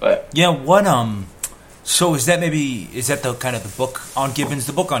comes. But so is that the kind of the book on Gibbons?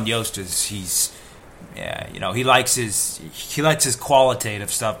 The book on Yost is he likes his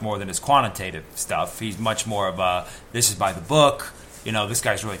qualitative stuff more than his quantitative stuff. He's much more of this is by the book. This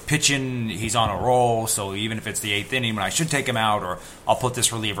guy's really pitching. He's on a roll. So even if it's the 8th inning when I should take him out, or I'll put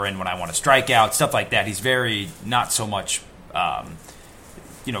this reliever in when I want to strike out, stuff like that. He's very not so much,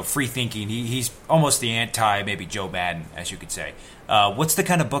 free thinking. He's almost the anti maybe Joe Madden, as you could say. What's the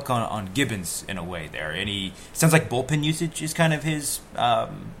kind of book on Gibbons in a way there? Sounds like bullpen usage is kind of his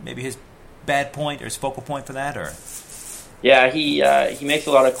maybe his bad point or his focal point for that, or. Yeah, he makes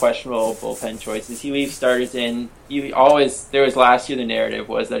a lot of questionable bullpen choices. He leaves starters in. There was last year, the narrative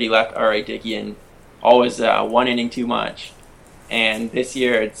was that he left R.A. Dickey in always 1 inning too much. And this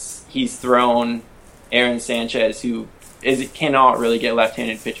year he's thrown Aaron Sanchez, who cannot really get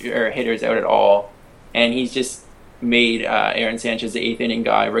left-handed hitters out at all. And he's just made Aaron Sanchez the 8th inning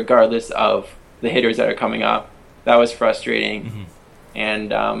guy, regardless of the hitters that are coming up. That was frustrating. Mm-hmm.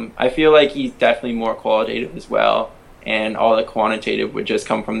 And I feel like he's definitely more qualitative as well. And all the quantitative would just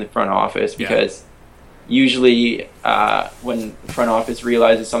come from the front office, because usually when the front office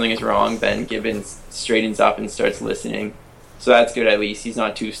realizes something is wrong, then Gibbons straightens up and starts listening. So that's good, at least. He's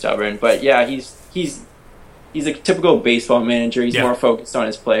not too stubborn. But yeah, he's a typical baseball manager. He's more focused on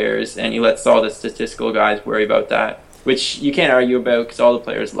his players, and he lets all the statistical guys worry about that, which you can't argue about because all the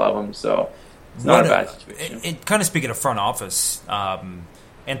players love him. So it's not a bad situation. And kind of speaking of front office,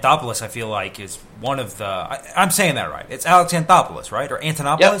 Anthopoulos, I feel like, is one of the... I'm saying that right. It's Alex Anthopoulos, right? Or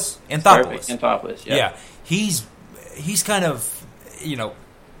Antonopoulos? Yep. Anthopoulos, yeah. Yeah. He's kind of,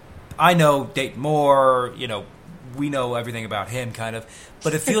 I know Dayton Moore, we know everything about him, kind of.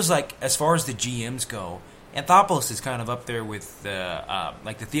 But it feels like, as far as the GMs go, Anthopoulos is kind of up there with the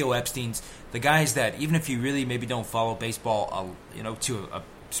Theo Epsteins, the guys that, even if you really maybe don't follow baseball, to a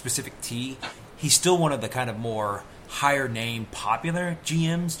specific tee, he's still one of the kind of more higher name popular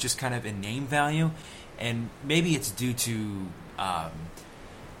GMs, just kind of in name value. And maybe it's due to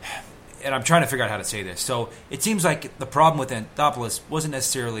and I'm trying to figure out how to say this. So it seems like the problem with Anthopoulos wasn't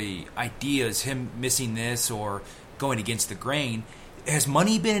necessarily ideas, him missing this or going against the grain. Has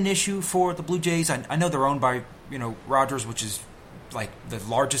money been an issue for the Blue Jays? I know they're owned by Rogers, which is like the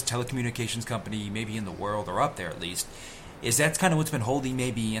largest telecommunications company maybe in the world, or up there at least. Is that kind of what's been holding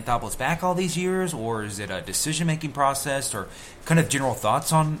maybe Anthopoulos back all these years, or is it a decision-making process, or kind of general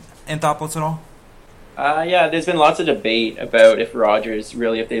thoughts on Anthopoulos at all? Yeah, there's been lots of debate about if Rogers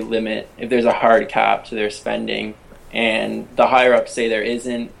really, if there's a hard cap to their spending, and the higher-ups say there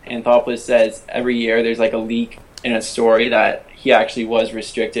isn't. Anthopoulos says every year there's like a leak in a story that he actually was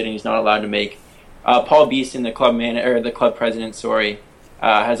restricted and he's not allowed to make. Paul Beeston, the club president,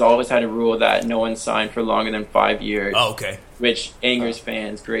 has always had a rule that no one signed for longer than 5 years. Oh, okay. Which angers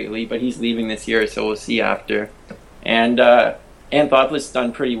fans greatly, but he's leaving this year, so we'll see after. And Anthopoulos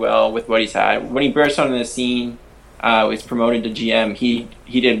done pretty well with what he's had. When he burst onto the scene, was promoted to GM,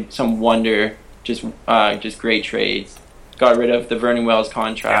 he did some wonder, just great trades. Got rid of the Vernon Wells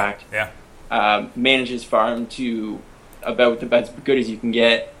contract. Yeah. Managed his farm to about as good as you can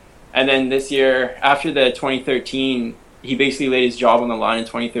get. And then this year, after the 2013, he basically laid his job on the line in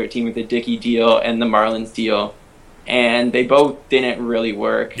 2013 with the Dickey deal and the Marlins deal. And they both didn't really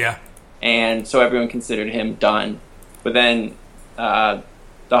work. Yeah. And so everyone considered him done. But then the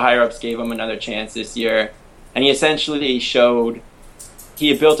higher-ups gave him another chance this year. And he essentially showed he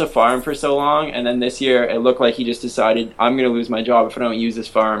had built a farm for so long, and then this year it looked like he just decided, I'm going to lose my job if I don't use this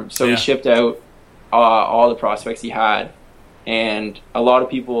farm. So he shipped out all the prospects he had. And a lot of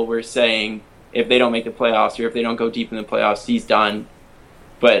people were saying if they don't make the playoffs or if they don't go deep in the playoffs, he's done.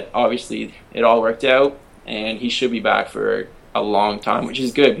 But obviously it all worked out, and he should be back for a long time, which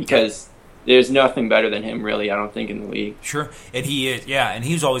is good because there's nothing better than him, really, I don't think, in the league. Sure. And he is, and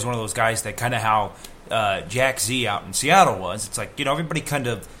he was always one of those guys that kind of how Jack Z out in Seattle was. It's like, everybody kind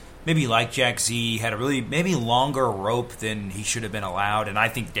of maybe liked Jack Z, had a really maybe longer rope than he should have been allowed, and I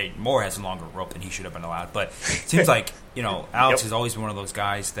think Dayton Moore has a longer rope than he should have been allowed. But it seems like, Alex has always been one of those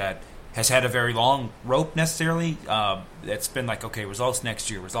guys that has had a very long rope necessarily. That's been like, okay, results next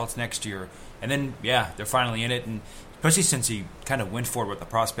year. And then, they're finally in it, and especially since he kind of went forward with the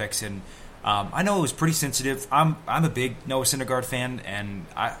prospects. And I know it was pretty sensitive. I'm a big Noah Syndergaard fan, and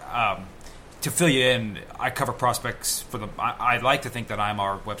to fill you in, I cover prospects for I like to think that I'm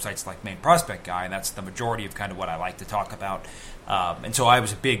our website's main prospect guy, and that's the majority of kind of what I like to talk about. And so I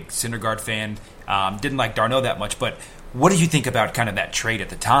was a big Syndergaard fan. Didn't like d'Arnaud that much, but what did you think about kind of that trade at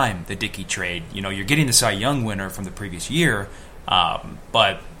the time, the Dickey trade? You're getting the Cy Young winner from the previous year,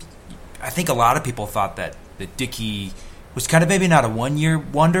 but I think a lot of people thought that the Dickey was kind of maybe not a one-year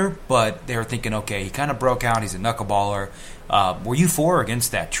wonder, but they were thinking, okay, he kind of broke out, he's a knuckleballer. Were you for or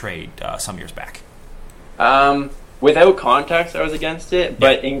against that trade some years back? Without context, I was against it,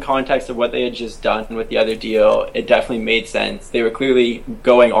 but in context of what they had just done with the other deal, it definitely made sense. They were clearly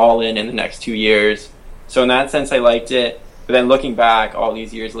going all in the next 2 years. So in that sense, I liked it. But then looking back all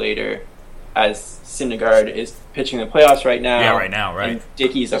these years later, as Syndergaard is pitching the playoffs right now. Yeah, right now, right. And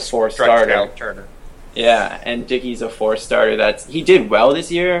Dickey's a fourth starter. Turner. Yeah, and Dickey's a fourth starter. He did well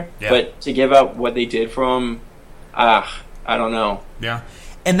this year, but to give up what they did for him, I don't know. Yeah.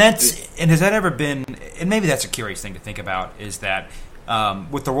 And has that ever been, and maybe that's a curious thing to think about, is that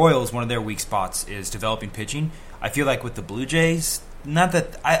with the Royals, one of their weak spots is developing pitching. I feel like with the Blue Jays, not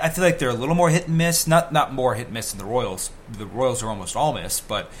that I feel like they're a little more hit and miss, not more hit and miss than the Royals. The Royals are almost all miss,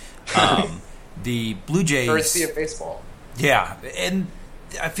 but the Blue Jays, Currency of baseball. Yeah, and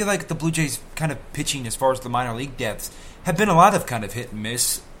I feel like the Blue Jays kind of pitching as far as the minor league depths have been a lot of kind of hit and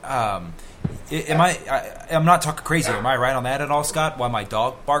miss. I'm not talking crazy. Am I right on that at all, Scott? Why my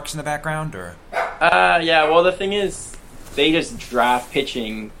dog barks in the background, or? Yeah. Well, the thing is, they just draft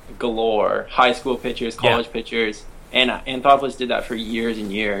pitching galore. High school pitchers, college pitchers, and Anthopoulos did that for years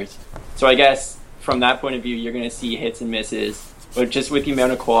and years. So I guess from that point of view, you're going to see hits and misses. But just with the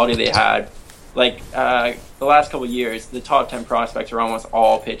amount of quality they had, the last couple of years, the top 10 prospects are almost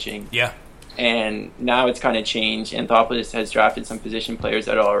all pitching. Yeah. And now it's kind of changed. Anthopoulos has drafted some position players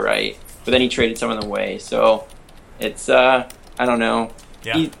that are all right, but then he traded some of them away. So it's, I don't know.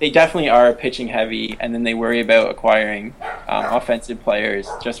 Yeah. They definitely are pitching heavy, and then they worry about acquiring offensive players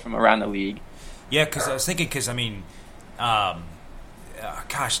just from around the league. Yeah, because I was thinking, I'm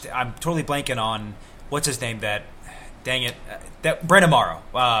totally blanking on, what's his name, that Brandon Morrow.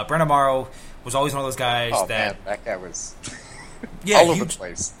 Brandon Morrow was always one of those guys Man, that guy was... Yeah, all over the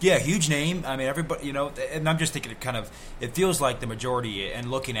place. Yeah, huge name. I mean, everybody, and I'm just thinking it feels like the majority,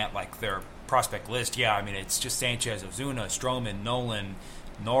 and looking at their prospect list, it's just Sanchez, Ozuna, Stroman, Nolan,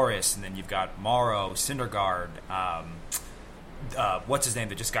 Norris, and then you've got Morrow, Syndergaard, what's his name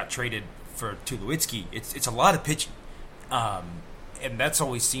that just got traded for Tulowitzki. It's a lot of pitching, and that's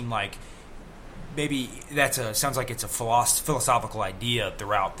always seemed like maybe sounds like it's a philosophical idea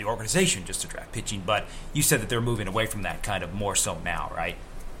throughout the organization just to draft pitching, but you said that they're moving away from that kind of more so now, right?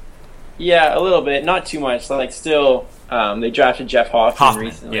 Yeah, a little bit, not too much. Like, still, they drafted Jeff Hoffman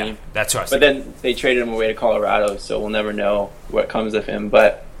recently. Yeah, that's right. But then they traded him away to Colorado, so we'll never know what comes of him.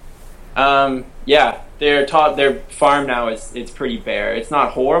 But yeah, their farm now it's pretty bare. It's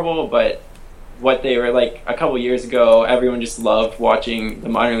not horrible, but what they were like a couple years ago, everyone just loved watching the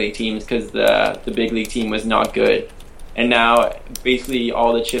minor league teams because the big league team was not good. And now basically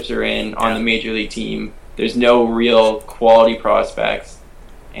all the chips are in on the major league team. There's no real quality prospects.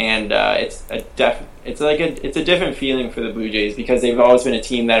 And it's a different feeling for the Blue Jays because they've always been a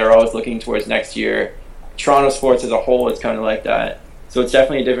team that are always looking towards next year. Toronto sports as a whole is kind of like that. So it's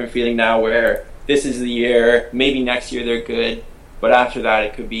definitely a different feeling now where this is the year, maybe next year they're good, but after that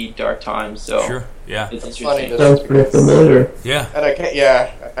it could be dark times. So sure, yeah. It's interesting. Sounds pretty familiar. Yeah. And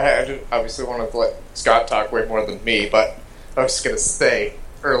I obviously want to let Scott talk way more than me, but I was going to say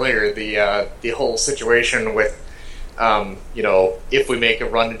earlier the whole situation with if we make a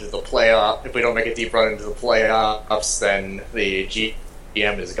run into the playoff, if we don't make a deep run into the playoffs, then the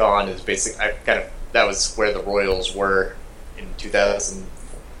GM is gone. Is basically that was where the Royals were in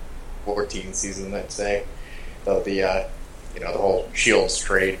 2014 season. I'd say the whole Shields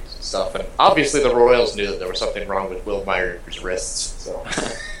trade stuff, and obviously the Royals knew that there was something wrong with Will Myers' wrists. So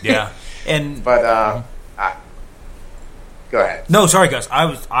yeah, but go ahead. No, sorry, Gus.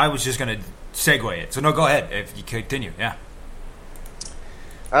 I was just going to segue it. So no, go ahead if you continue. Yeah.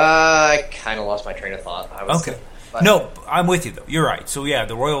 I kind of lost my train of thought. Okay. No, I'm with you though. You're right. So yeah,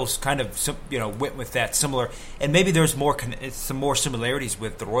 the Royals kind of went with that similar, and maybe there's some more similarities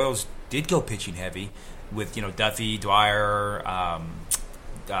with the Royals. Did go pitching heavy with Duffy, Dwyer,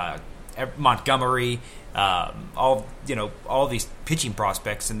 Montgomery, all these pitching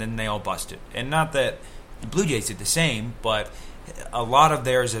prospects, and then they all busted. And not that the Blue Jays did the same, but a lot of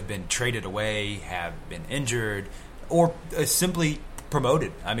theirs have been traded away, have been injured, or simply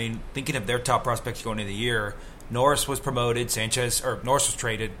promoted. I mean, thinking of their top prospects going into the year, Norris was promoted, Norris was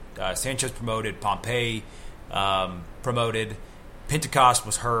traded, Sanchez promoted, Pompey promoted, Pentecost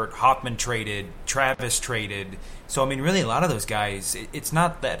was hurt, Hoffman traded, Travis traded. So, I mean, really a lot of those guys, it's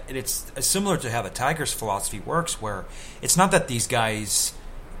not that, it's similar to how the Tigers' philosophy works, where it's not that these guys,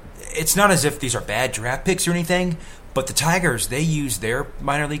 it's not as if these are bad draft picks or anything, but the Tigers, they use their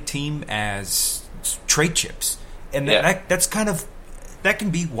minor league team as trade chips. And that's kind of, that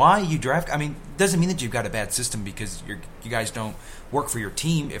can be why you draft. I mean, it doesn't mean that you've got a bad system because you guys don't work for your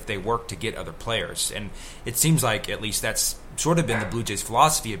team if they work to get other players. And it seems like at least that's sort of been the Blue Jays'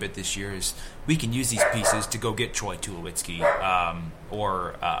 philosophy a bit this year is we can use these pieces to go get Troy Tulowitzki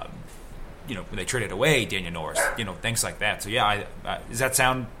when they traded away Daniel Norris, things like that. So, yeah, does that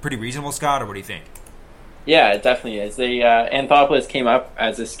sound pretty reasonable, Scott, or what do you think? Yeah, it definitely is. Anthopoulos came up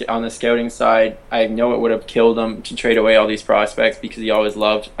on the scouting side. I know it would have killed him to trade away all these prospects because he always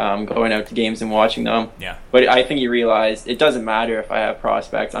loved going out to games and watching them. Yeah. But I think he realized it doesn't matter if I have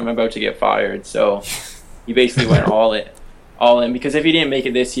prospects. I'm about to get fired. So he basically went all in because if he didn't make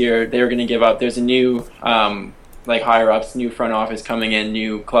it this year, they were going to give up. There's a new higher ups, new front office coming in,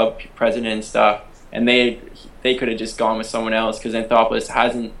 new club president and stuff, and they could have just gone with someone else because Anthopoulos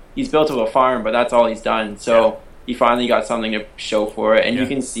hasn't. He's built up a farm, but that's all he's done. So he finally got something to show for it. And you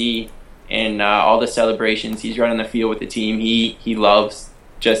can see in all the celebrations, he's running the field with the team. He loves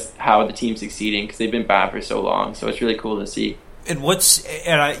just how the team's succeeding because they've been bad for so long. So it's really cool to see. And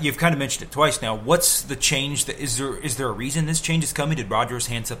you've kind of mentioned it twice now. What's the change? Is there a reason this change is coming? Did Rogers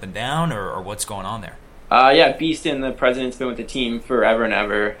hands up and down, or what's going on there? Beeston, the president's been with the team forever and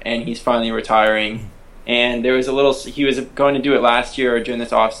ever, and he's finally retiring. And there was he was going to do it last year or during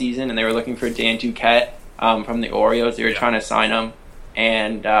this off season, and they were looking for Dan Duquette from the Orioles. They were trying to sign him,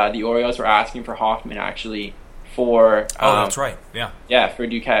 and the Orioles were asking for Hoffman actually for. That's right. Yeah, for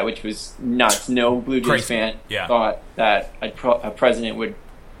Duquette, which was nuts. No Blue Jays fan thought that a president would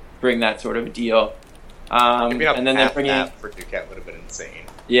bring that sort of a deal. And then they're bringing for Duquette would have been insane.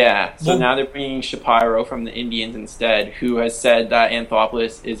 Yeah, so now they're bringing Shapiro from the Indians instead, who has said that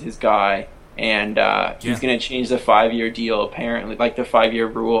Anthopoulos is his guy. And he's going to change the 5-year deal, apparently, like the 5-year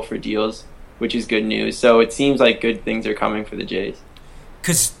rule for deals, which is good news. So it seems like good things are coming for the Jays.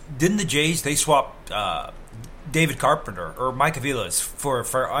 Because didn't the Jays, they swapped David Carpenter or Mike Aviles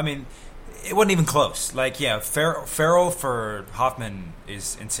for I mean, it wasn't even close. Like, Farrell for Hoffman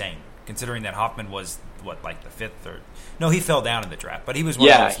is insane, considering that Hoffman was, like the 5th or... No, he fell down in the draft, but he was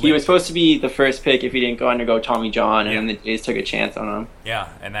one of those he was supposed to be the first pick if he didn't undergo Tommy John, and then the Jays took a chance on him. Yeah,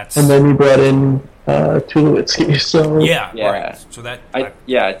 and then we brought in Tulowitzki. So right. So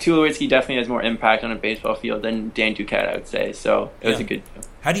Tulowitzki definitely has more impact on a baseball field than Dan Duquette, I would say. So it was a good deal.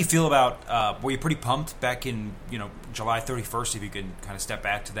 How do you feel about? Were you pretty pumped back in July 31st? If you could kind of step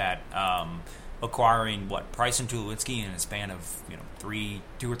back to that, acquiring Price and Tulowitzki in a span of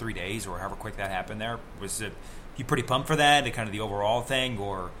 2 or 3 days, or however quick that happened. There was it. You pretty pumped for that, and kind of the overall thing,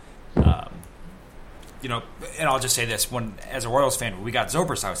 or and I'll just say this: as a Royals fan, when we got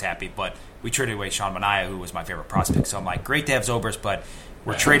Zobrist, I was happy, but we traded away Sean Manaea, who was my favorite prospect. So I'm like, great to have Zobrist, but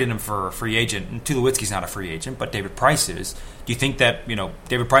we're trading him for a free agent. And Tulowitzki's not a free agent, but David Price is. Do you think that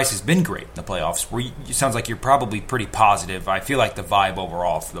David Price has been great in the playoffs? It sounds like you're probably pretty positive. I feel like the vibe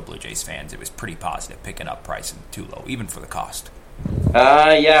overall for the Blue Jays fans, it was pretty positive picking up Price and Tulo, even for the cost.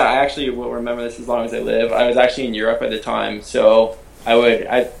 Yeah, I actually will remember this as long as I live. I was actually in Europe at the time, so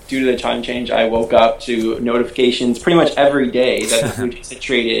due to the time change, I woke up to notifications pretty much every day that the Blue Jays had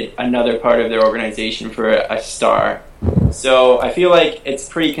traded another part of their organization for a star. So I feel like it's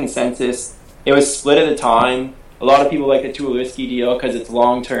pretty consensus. It was split at the time. A lot of people like the Tulowitzki deal because it's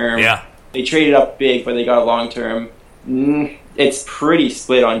long-term. Yeah. They traded up big, but they got long-term. It's pretty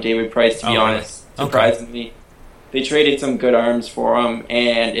split on David Price, to be honest, surprisingly. Okay. They traded some good arms for him,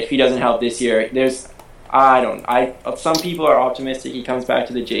 and if he doesn't help this year, some people are optimistic he comes back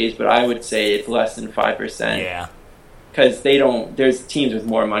to the Jays, but I would say it's less than 5%. Yeah. Because there's teams with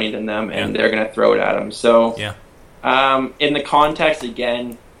more money than them, and they're going to throw it at him. So, in the context,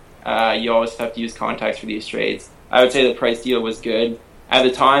 again, you always have to use context for these trades. I would say the Price deal was good. At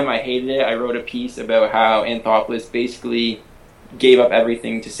the time, I hated it. I wrote a piece about how Anthopoulos basically gave up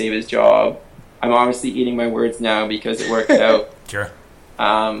everything to save his job. I'm obviously eating my words now because it worked out. Sure.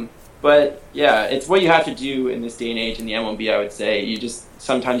 But, yeah, it's what you have to do in this day and age in the MLB, I would say.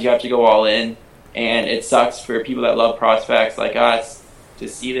 Sometimes you have to go all in, and it sucks for people that love prospects like us to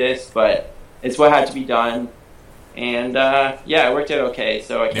see this, but it's what had to be done. And, it worked out okay,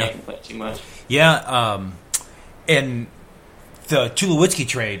 so I can't complain too much. Yeah, and the Tulowitzki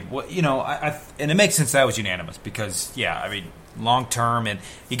trade, and it makes sense that was unanimous because, long term, and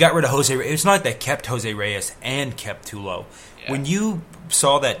you got rid of Jose Reyes. It's not like they kept Jose Reyes and kept Tulo. Yeah. When you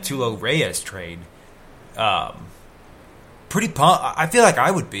saw that Tulo Reyes trade, pretty pumped. I feel like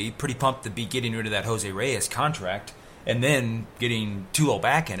I would be pretty pumped to be getting rid of that Jose Reyes contract and then getting Tulo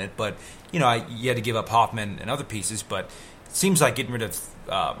back in it. But you had to give up Hoffman and other pieces. But it seems like getting rid of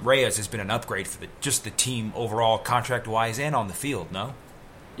Reyes has been an upgrade for the team overall, contract wise and on the field. No.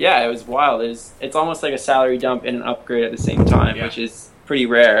 Yeah, it was wild. It's almost like a salary dump and an upgrade at the same time, which is pretty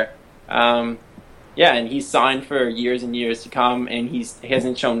rare. And he's signed for years and years to come, and he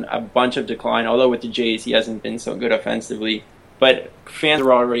hasn't shown a bunch of decline, although with the Jays he hasn't been so good offensively. But fans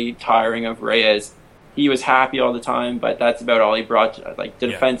are already tiring of Reyes. He was happy all the time, but that's about all he brought to the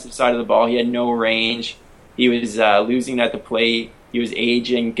defensive side of the ball. He had no range. He was losing at the plate. He was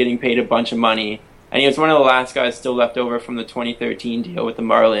aging, getting paid a bunch of money. And he was one of the last guys still left over from the 2013 deal with the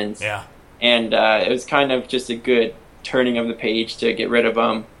Marlins. Yeah. And it was kind of just a good turning of the page to get rid of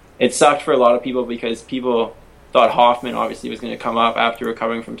him. It sucked for a lot of people because people thought Hoffman obviously was going to come up after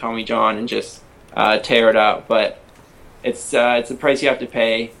recovering from Tommy John and just tear it up. But it's a price you have to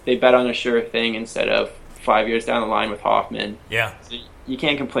pay. They bet on a sure thing instead of 5 years down the line with Hoffman. Yeah. So you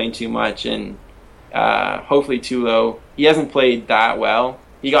can't complain too much. And hopefully Tulo, he hasn't played that well.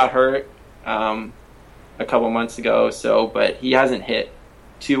 He got hurt a couple months ago, but he hasn't hit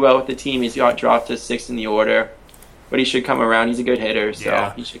too well with the team. He's got dropped to 6th in the order, but he should come around. He's a good hitter,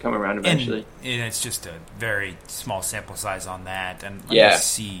 so he should come around eventually. And it's just a very small sample size on that. And let me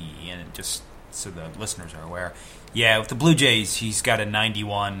see, and just so the listeners are aware. Yeah, with the Blue Jays, he's got a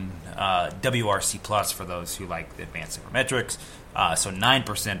 91 WRC plus for those who like the advanced sabermetrics. So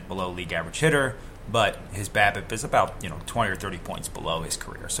 9% below league average hitter. But his BABIP is about 20 or 30 points below his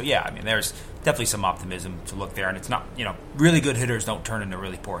career. So there's definitely some optimism to look there, and it's not really good hitters don't turn into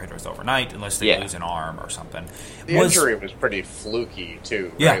really poor hitters overnight unless they lose an arm or something. The injury was pretty fluky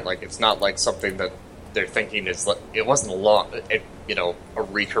too, right? Like it's not like something that they're thinking is it wasn't a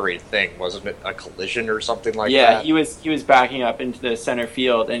recurring thing, wasn't it? A collision or something like that. Yeah, he was backing up into the center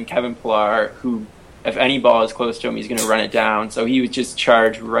field, and Kevin Pillar, who if any ball is close to him, he's going to run it down. So he was just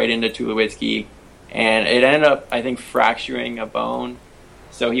charged right into Tulowitzki. And it ended up, I think, fracturing a bone.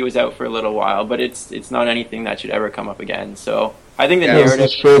 So he was out for a little while, but it's not anything that should ever come up again. So I think the narrative...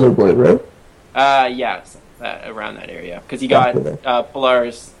 It's shoulder blade, right? Around that area. Because he got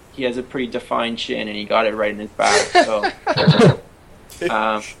Pillar's... He has a pretty defined chin, and he got it right in his back. So,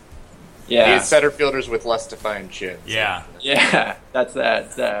 These center fielders with less defined chins. Yeah. Yeah, that's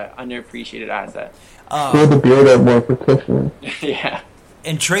the underappreciated asset. Grow the beard out more professionally. Yeah.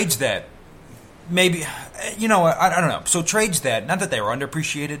 And trades that... Maybe, I don't know. So trades that, not that they were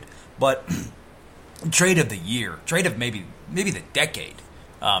underappreciated, but trade of the year, trade of maybe the decade.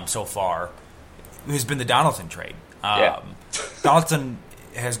 so far has been the Donaldson trade. Yeah. Donaldson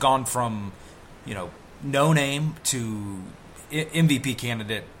has gone from, no name to MVP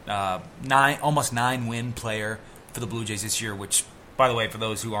candidate, almost 9-win player for the Blue Jays this year, which, by the way, for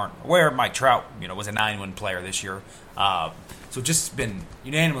those who aren't aware, Mike Trout, was a 9-win player this year. So just been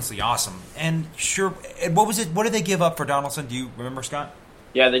unanimously awesome. And sure, what was it? What did they give up for Donaldson? Do you remember, Scott?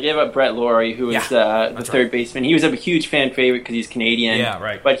 Yeah, they gave up Brett Laurie, who was the third baseman. He was a huge fan favorite because he's Canadian. Yeah,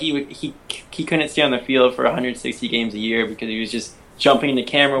 right. But he couldn't stay on the field for 160 games a year because he was just jumping into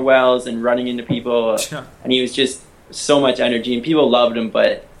camera wells and running into people. And he was just so much energy, and people loved him.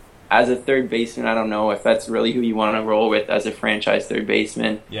 But as a third baseman, I don't know if that's really who you want to roll with as a franchise third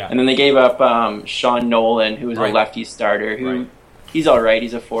baseman. Yeah. And then they gave up Sean Nolan, who was a lefty starter. He's all right.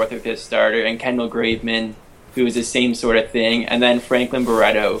 He's a fourth or fifth starter. And Kendall Graveman, who was the same sort of thing. And then Franklin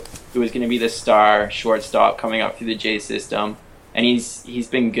Barreto, who was going to be the star shortstop coming up through the J system. And he's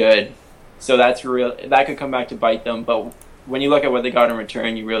been good. So that's real. That could come back to bite them. But when you look at what they got in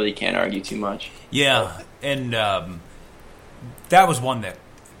return, you really can't argue too much. Yeah, and that was one that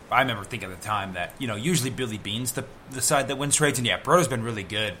I remember thinking at the time that, usually Billy Beane's the side that wins trades. And yeah, Barreto's been really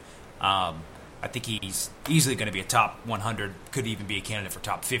good. I think he's easily going to be a top 100, could even be a candidate for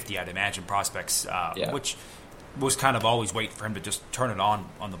top 50, I'd imagine, prospects, which was kind of always waiting for him to just turn it on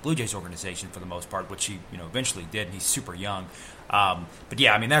the Blue Jays organization for the most part, which he eventually did, and he's super young. But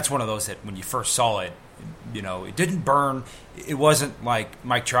yeah, I mean, that's one of those that when you first saw it, it didn't burn. It wasn't like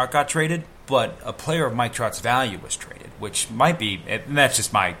Mike Trout got traded, but a player of Mike Trout's value was traded, which might be, and that's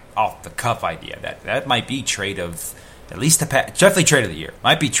just my off-the-cuff idea, that might be trade of at least definitely trade of the year.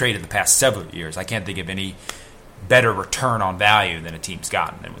 Might be trade of the past several years. I can't think of any better return on value than a team's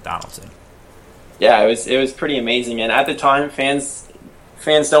gotten than with Donaldson. Yeah, it was pretty amazing. And at the time, fans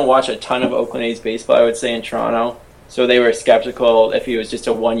don't watch a ton of Oakland A's baseball, I would say, in Toronto. So they were skeptical if he was just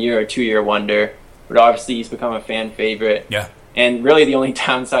a 1-year or 2-year wonder. But obviously, he's become a fan favorite. Yeah. And really, the only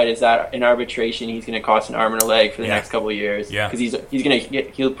downside is that in arbitration, he's going to cost an arm and a leg for the next couple of years. Yeah. Because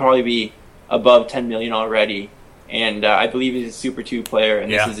he'll probably be above $10 million already. And I believe he's a Super 2 player,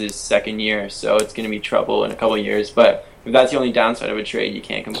 and this is his second year, so it's going to be trouble in a couple of years. But if that's the only downside of a trade, you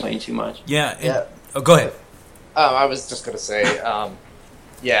can't complain too much. Yeah. Oh, go ahead. I was just going to say,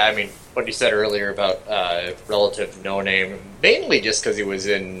 I mean, what you said earlier about relative no-name, mainly just because he was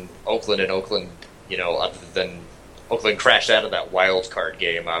in Oakland, and Oakland, other than Oakland crashed out of that wild card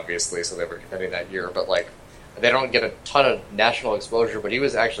game, obviously, so they were contending that year. But, they don't get a ton of national exposure, but he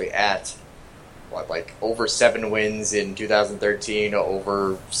was actually at over 7 wins in 2013,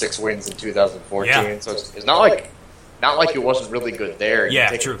 over 6 wins in 2014. Yeah. So it's not like it wasn't really good there. You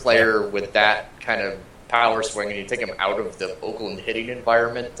take a player with that kind of power swing and you take him out of the Oakland hitting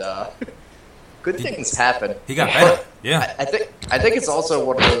environment. Good things happen. He got better. Yeah. I think it's also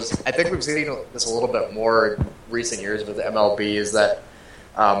one of those. I think we've seen this a little bit more in recent years with the MLB is that.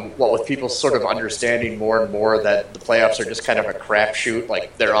 With people sort of understanding more and more that the playoffs are just kind of a crapshoot.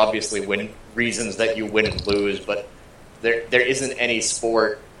 Like, there are obviously reasons that you win and lose, but there isn't any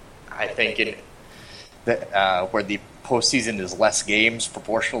sport, I think, where the postseason is less games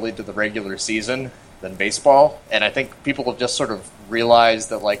proportionally to the regular season than baseball. And I think people have just sort of realized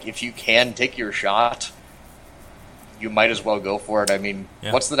that, if you can take your shot, you might as well go for it. I mean,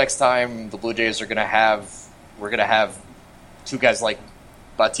 what's the next time the Blue Jays are going to have? We're going to have two guys like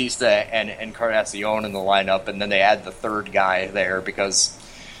Bautista and Encarnacion in the lineup, and then they add the third guy there because,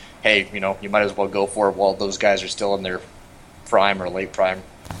 hey, you might as well go for it while those guys are still in their prime or late prime.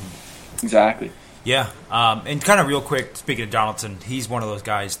 Exactly. Yeah, and kind of real quick, speaking of Donaldson, he's one of those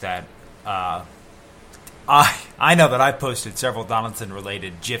guys that I know that I posted several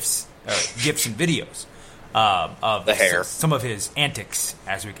Donaldson-related GIFs and videos of the hair, some of his antics,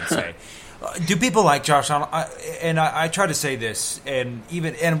 as we can say. Do people like Josh Donaldson? I try to say this, and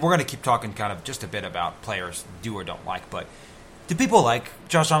we're going to keep talking kind of just a bit about players do or don't like, but do people like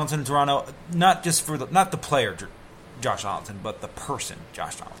Josh Donaldson in Toronto? Not just not the player Josh Donaldson, but the person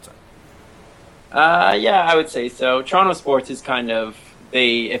Josh Donaldson. Yeah, I would say so. Toronto sports is kind of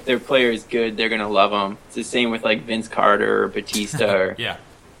if their player is good, they're going to love them. It's the same with Vince Carter or Batista or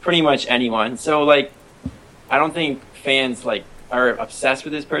pretty much anyone. So I don't think fans are obsessed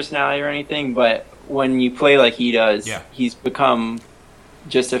with his personality or anything, but when you play like he does, he's become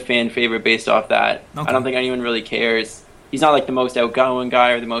just a fan favorite based off that. Okay. I don't think anyone really cares. He's not the most outgoing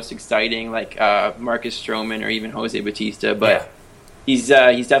guy or the most exciting like Marcus Stroman or even Jose Bautista, but he's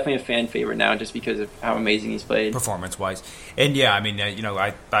definitely a fan favorite now just because of how amazing he's played. Performance-wise. And I mean,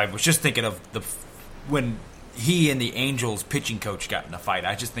 I was just thinking of when he and the Angels pitching coach got in a fight.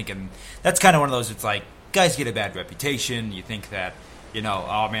 I was just thinking that's kind of one of those, it's like, guys get a bad reputation. You think that,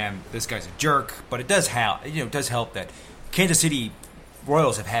 oh man, this guy's a jerk. But it does help. It does help that Kansas City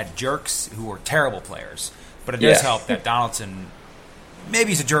Royals have had jerks who were terrible players. But it does help that Donaldson, maybe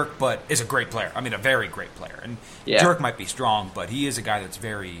he's a jerk, but is a great player. I mean, a very great player. And jerk might be strong, but he is a guy that's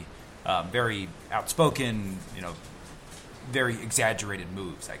very, very outspoken. Very exaggerated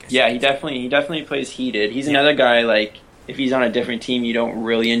moves, I guess. Yeah, he definitely plays heated. He's another guy, like, if he's on a different team, you don't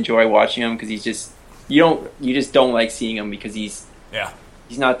really enjoy watching him because he's just you just don't like seeing him because he's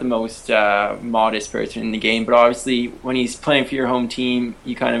not the most modest person in the game. But obviously, when he's playing for your home team,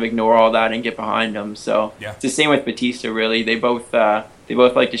 you kind of ignore all that and get behind him. So it's the same with Batista. Really, they both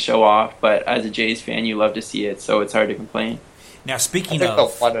like to show off, but as a Jays fan, you love to see it. So it's hard to complain. Now, speaking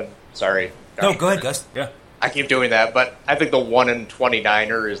sorry. No, go ahead, Gus. Yeah. I keep doing that, but I think the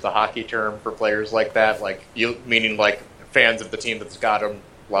 1-in-29er is the hockey term for players like that. Like meaning like fans of the team that's got him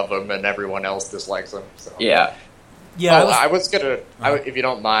love him, and everyone else dislikes him. So. Yeah. Yeah. I was gonna, if you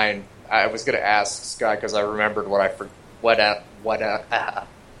don't mind, I was gonna ask Scott because I remembered what went out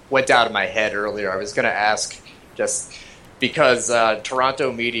of my head earlier. I was gonna ask just because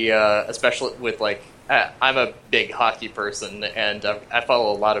Toronto media, especially with like. I'm a big hockey person, and I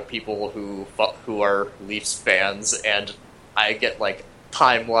follow a lot of people who are Leafs fans, and I get like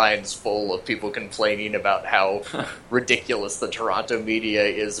timelines full of people complaining about how ridiculous the Toronto media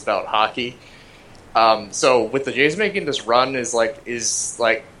is about hockey. So with the Jays making this run, is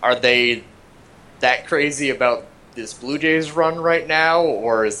are they that crazy about this Blue Jays run right now,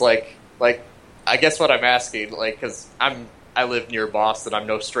 or is like I guess what I'm asking, because I live near Boston. I'm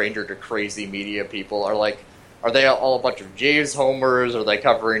no stranger to crazy media people. Are they all a bunch of Jays homers? Are they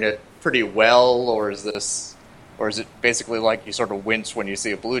covering it pretty well, or is it basically like you sort of wince when you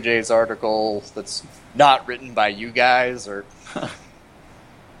see a Blue Jays article that's not written by you guys? Or it's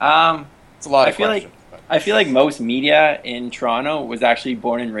a lot of questions. I feel like most media in Toronto was actually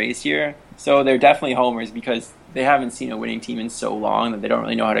born and raised here, so they're definitely homers because they haven't seen a winning team in so long that they don't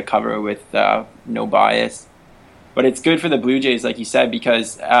really know how to cover it with no bias. But it's good for the Blue Jays, like you said,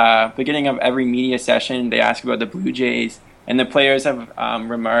 because beginning of every media session, they ask about the Blue Jays, and the players have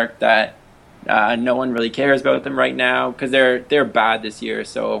remarked that no one really cares about them right now because they're bad this year.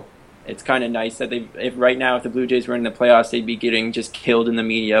 So it's kind of nice that if the Blue Jays were in the playoffs, they'd be getting just killed in the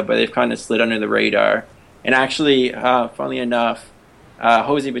media, but they've kind of slid under the radar. And actually, funnily enough,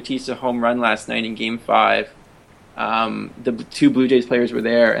 Jose Batista home run last night in Game 5. The two Blue Jays players were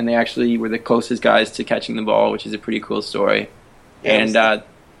there, and they actually were the closest guys to catching the ball, which is a pretty cool story. Yeah, and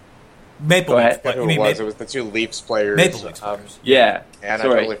Maple Leafs. It was the two Leafs players. Maple Leafs players. Yeah. And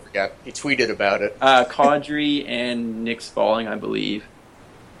sorry. I totally forgot. He tweeted about it. Kadri and Nick Spaulding, I believe.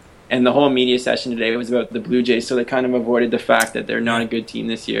 And the whole media session today was about the Blue Jays, so they kind of avoided the fact that they're not a good team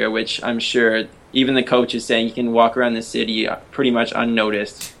this year, which I'm sure even the coach is saying you can walk around the city pretty much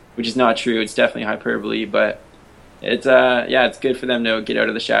unnoticed, which is not true. It's definitely hyperbole, but it's good for them to get out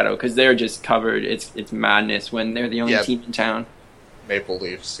of the shadow because they're just covered. It's madness when they're the only team in town. Maple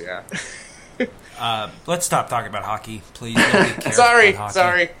Leafs, yeah. Let's stop talking about hockey, please. Sorry.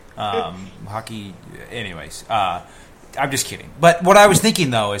 Hockey, anyways. I'm just kidding. But what I was thinking,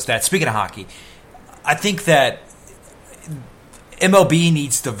 though, is that, speaking of hockey, I think that MLB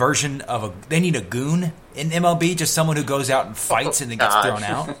needs the version of they need a goon in MLB, just someone who goes out and fights and then gets thrown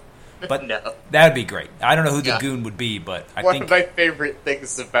out. But that would be great. I don't know who the goon would be, but I think... One of my favorite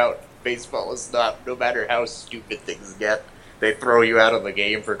things about baseball is no matter how stupid things get, they throw you out of the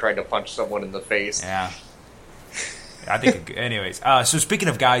game for trying to punch someone in the face. Yeah. I think... Anyways, so speaking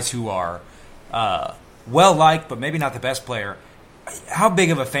of guys who are well-liked, but maybe not the best player, how big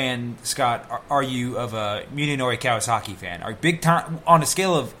of a fan, Scott, are you of a Munenori Kawasaki fan? Are big time on a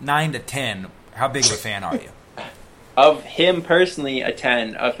scale of 9 to 10? How big of a fan are you? Of him personally, a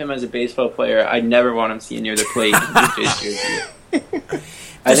 10. Of him as a baseball player, I'd never want him seen near the plate in Blue Jays jersey.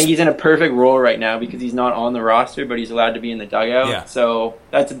 I think he's in a perfect role right now because he's not on the roster, but he's allowed to be in the dugout. Yeah. So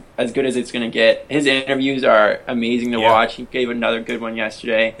that's as good as it's going to get. His interviews are amazing to watch. He gave another good one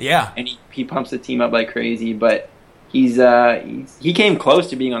yesterday. Yeah. And he pumps the team up like crazy, but he came close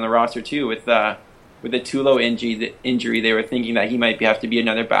to being on the roster too with the Tulo injury. They were thinking that he might have to be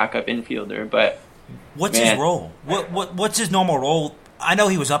another backup infielder, but what's his role? What's his normal role? I know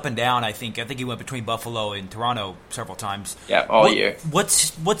he was up and down. I think he went between Buffalo and Toronto several times. Yeah, all year.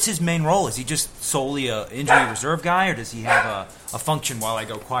 What's his main role? Is he just solely a injury reserve guy, or does he have a function while I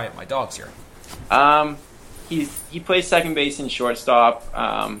go quiet my dogs here? He plays second base and shortstop.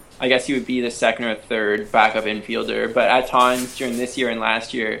 I guess he would be the second or third backup infielder. But at times during this year and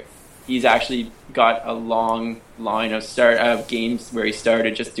last year, he's actually got a long line of games where he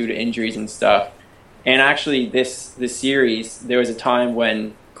started just due to injuries and stuff. And actually, this series, there was a time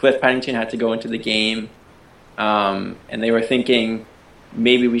when Cliff Pennington had to go into the game, and they were thinking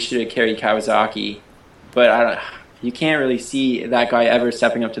maybe we should have carried Kawasaki, but you can't really see that guy ever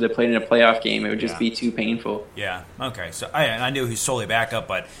stepping up to the plate in a playoff game. It would just be too painful. Yeah. Okay. So I knew he was solely backup,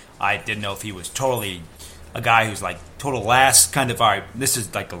 but I didn't know if he was totally a guy who's like total last kind of. All right, this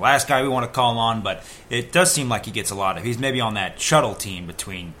is like the last guy we want to call on, but it does seem like he gets a lot of. He's maybe on that shuttle team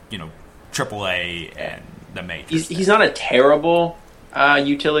between AAA and the majors. He's not a terrible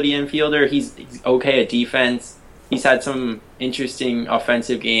utility infielder. He's okay at defense. He's had some interesting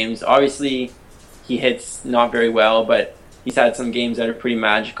offensive games. Obviously, he hits not very well, but he's had some games that are pretty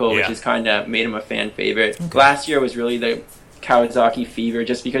magical, which has kind of made him a fan favorite. Okay. Last year was really the Kawasaki fever,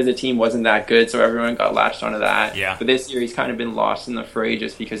 just because the team wasn't that good, so everyone got latched onto that. Yeah. But this year, he's kind of been lost in the fray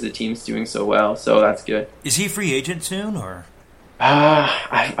just because the team's doing so well, so that's good. Is he a free agent soon, or...?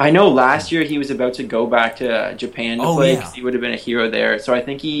 I know last year he was about to go back to Japan to play because he would have been a hero there. So I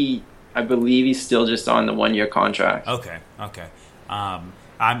think I believe he's still just on the 1-year contract. Okay.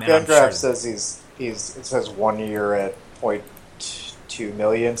 Fangraphs says it says 1 year at $0.2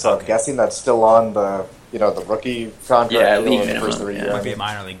 million. So I'm guessing that's still on the rookie contract. Yeah, league minimum. Might be a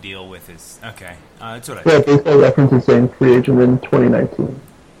minor league deal with his. Okay, that's what I. Yeah, baseball reference is saying free agent in 2019.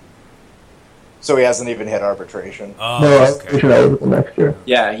 So he hasn't even hit arbitration. No, arbitration eligible next year.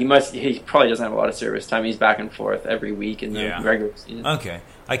 Yeah, he probably doesn't have a lot of service time. He's back and forth every week in the regular season. Okay.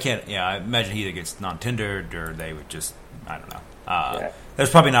 I can't, I imagine he either gets non-tendered or they would just, I don't know.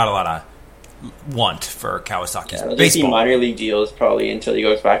 There's probably not a lot of want for Kawasaki's baseball. Just see minor league deals probably until he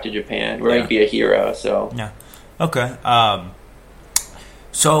goes back to Japan, where he'd be a hero, so. Yeah. Okay.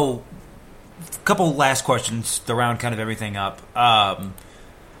 So, a couple last questions to round kind of everything up.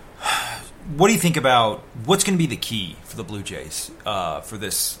 What do you think about what's going to be the key for the Blue Jays for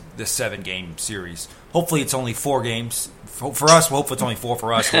this 7-game series? Hopefully, it's only 4 games for us. Well, hopefully, it's only 4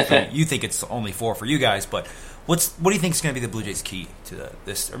 for us. Hopefully, you think it's only 4 for you guys. But what do you think is going to be the Blue Jays' key to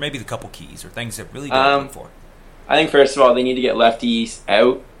this, or maybe the couple keys or things that really they're looking for? I think first of all, they need to get lefties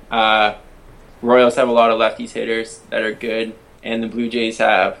out. Royals have a lot of lefties hitters that are good, and the Blue Jays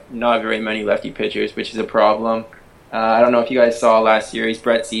have not very many lefty pitchers, which is a problem. I don't know if you guys saw last series,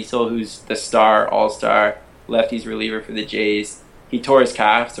 Brett Cecil, who's the all-star lefties reliever for the Jays. He tore his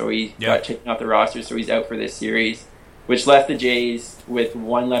calf, so he got taken off the roster, so he's out for this series, which left the Jays with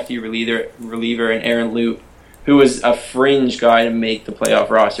one lefty reliever in Aaron Loop, who was a fringe guy to make the playoff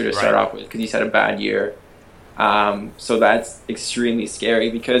roster to start off with because he's had a bad year. So that's extremely scary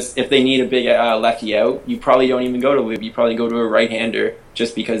because if they need a big lefty out, you probably don't even go to Loop. You probably go to a right-hander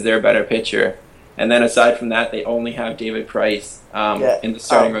just because they're a better pitcher. And then aside from that, they only have David Price in the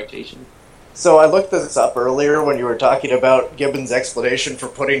starting rotation. So I looked this up earlier when you were talking about Gibbons' explanation for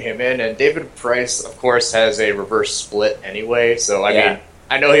putting him in, and David Price, of course, has a reverse split anyway. So I mean,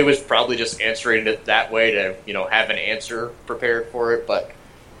 I know he was probably just answering it that way to have an answer prepared for it. But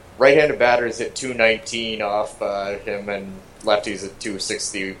right-handed batters hit 219 off him, and lefties at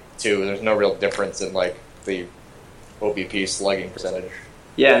 262. There's no real difference in the OBP slugging percentage.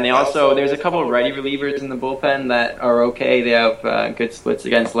 Yeah, and there's a couple of righty relievers in the bullpen that are okay. They have good splits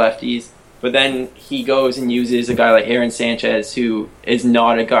against lefties. But then he goes and uses a guy like Aaron Sanchez, who is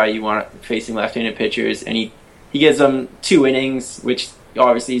not a guy you want facing left-handed pitchers. And he gives them 2 innings, which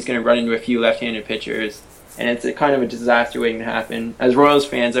obviously he's going to run into a few left-handed pitchers. And it's a kind of a disaster waiting to happen. As Royals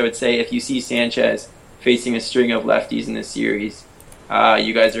fans, I would say if you see Sanchez facing a string of lefties in this series,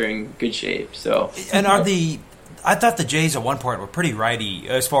 you guys are in good shape. So, and I thought the Jays at one point were pretty righty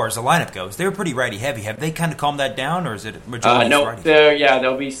as far as the lineup goes. They were pretty righty heavy. Have they kind of calmed that down, or is it majority righty?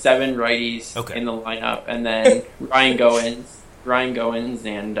 There'll be 7 righties in the lineup, and then Ryan Goins,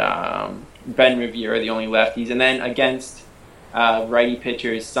 and Ben Revere are the only lefties. And then against righty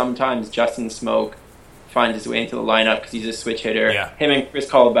pitchers, sometimes Justin Smoke finds his way into the lineup because he's a switch hitter. Yeah. Him and Chris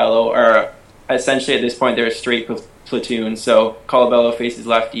Colabello are essentially at this point they're a straight platoon. So Colabello faces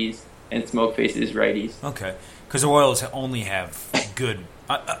lefties and Smoke faces righties. Okay. Because the Royals only have good,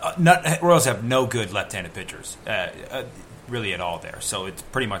 Royals have no good left-handed pitchers, really at all there. So it's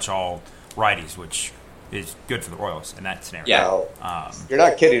pretty much all righties, which is good for the Royals in that scenario. Yeah, you're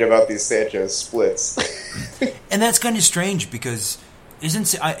not kidding about these Sanchez splits. And that's kind of strange because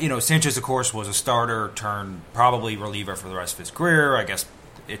Sanchez, of course, was a starter turned probably reliever for the rest of his career. I guess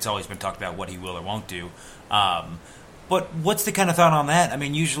it's always been talked about what he will or won't do. But what's the kind of thought on that? I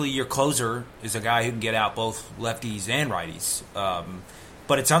mean, usually your closer is a guy who can get out both lefties and righties.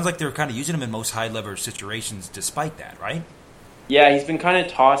 But it sounds like they're kind of using him in most high-leverage situations despite that, right? Yeah, he's been kind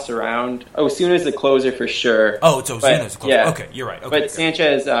of tossed around. Osuna's the closer for sure. Oh, it's Osuna's the closer. Yeah. Okay, you're right. Okay, But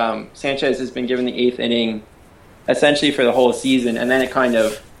good. Sanchez has been given the 8th inning essentially for the whole season, and then it kind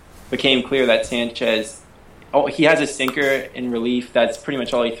of became clear that Sanchez, he has a sinker in relief. That's pretty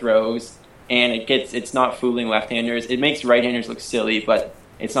much all he throws, and it's not fooling left-handers. It makes right-handers look silly, but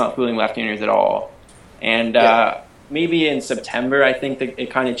it's not fooling left-handers at all. And maybe in September, I think that it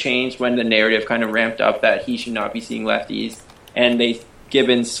kind of changed when the narrative kind of ramped up that he should not be seeing lefties. And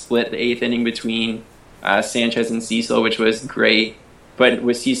Gibbons split the 8th inning between Sanchez and Cecil, which was great. But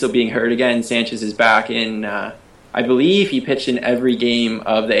with Cecil being hurt again, Sanchez is back in, I believe he pitched in every game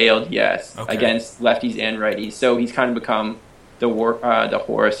of the ALDS against lefties and righties. So he's kind of become the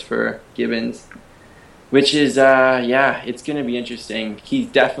horse for Gibbons, which is, it's going to be interesting. He's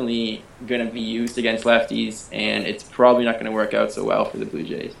definitely going to be used against lefties, and it's probably not going to work out so well for the Blue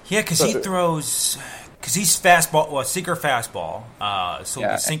Jays. Yeah, because he throws... Because he's sinker fastball,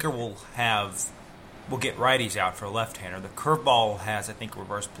 the sinker will get righties out for a left-hander. The curveball has, I think,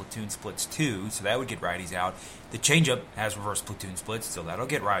 reverse platoon splits too, so that would get righties out. The changeup has reverse platoon splits, so that'll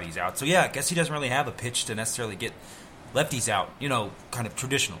get righties out. So yeah, I guess he doesn't really have a pitch to necessarily get lefties out, kind of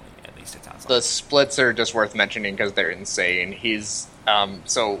traditionally, at least it sounds like. The splits are just worth mentioning because they're insane. He's,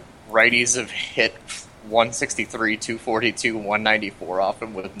 so righties have hit 163, 242, 194 off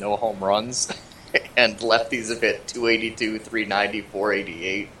him with no home runs. And lefties have hit 282, 390,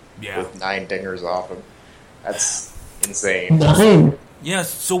 488 with 9 dingers off him. That's insane. 9? Yeah,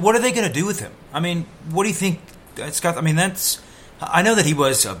 so what are they going to do with him? I mean, what do you think, Scott? I mean, I know that he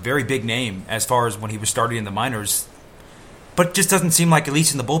was a very big name as far as when he was starting in the minors, but it just doesn't seem like, at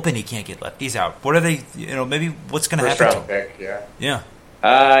least in the bullpen, he can't get lefties out. What are they, maybe what's going to happen to him? Pick, yeah. Yeah.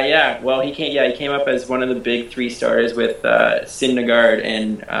 Well, he came up as one of the big 3 starters with Syndergaard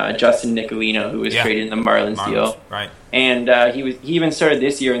and Justin Nicolino, who was traded in the Marlins deal. Right. And he even started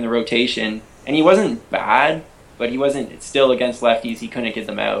this year in the rotation, and he wasn't bad, but he wasn't still against lefties. He couldn't get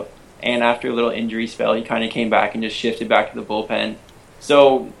them out. And after a little injury spell, he kind of came back and just shifted back to the bullpen.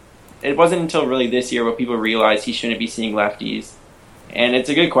 So it wasn't until really this year where people realized he shouldn't be seeing lefties. And it's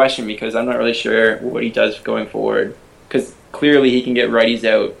a good question because I'm not really sure what he does going forward. Because clearly he can get righties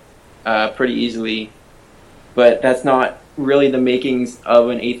out pretty easily, but that's not really the makings of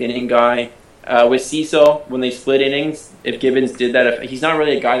an 8th inning guy. With Cecil, when they split innings, if Gibbons did that, he's not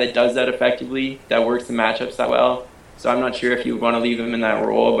really a guy that does that effectively, that works the matchups that well. So I'm not sure if you would want to leave him in that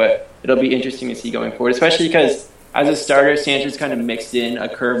role, but it'll be interesting to see going forward, especially because as a starter, Sanchez kind of mixed in a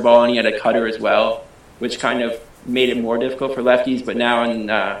curveball and he had a cutter as well, which kind of made it more difficult for lefties. But now in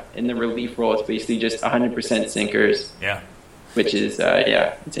the relief role, it's basically just 100% sinkers. Yeah. Which is,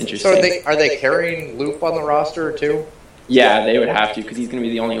 it's interesting. So are they carrying Loop on the roster too? Yeah, they would have to because he's going to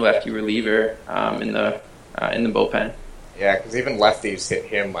be the only lefty reliever in the bullpen. Yeah, because even lefties hit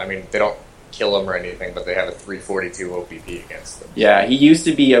him. I mean, they don't kill him or anything, but they have a 342 OPP against them. Yeah, he used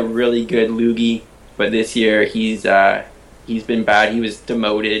to be a really good loogie, but this year he's been bad. He was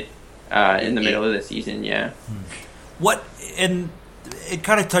demoted in the middle of the season. Yeah. What and it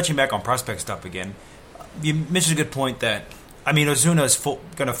kind of touching back on prospect stuff again. You mentioned a good point that. I mean, Ozuna is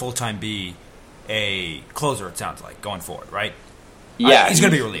going to full-time be a closer, it sounds like, going forward, right? Yeah. He's going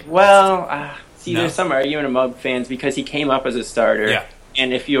to be a reliever. Well, there's some argument among fans because he came up as a starter. Yeah.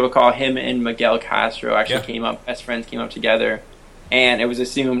 And if you recall, him and Miguel Castro actually came up, best friends came up together. And it was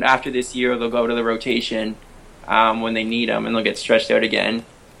assumed after this year they'll go to the rotation when they need him and they'll get stretched out again.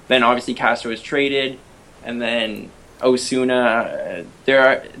 Then obviously Castro was traded. And then Ozuna,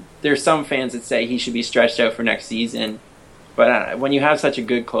 there's some fans that say he should be stretched out for next season. But when you have such a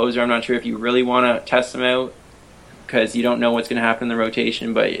good closer, I'm not sure if you really want to test him out because you don't know what's going to happen in the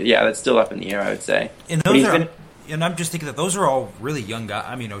rotation. But yeah, that's still up in the air, I would say. And I'm just thinking that those are all really young guys.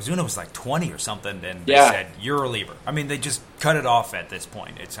 I mean, Ozuna was like 20 or something, and they said you're a reliever. I mean, they just cut it off at this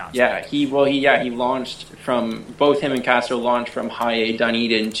point. It sounds like. He launched from both him and Castro launched from High A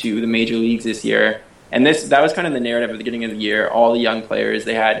Dunedin to the major leagues this year, and that was kind of the narrative at the beginning of the year. All the young players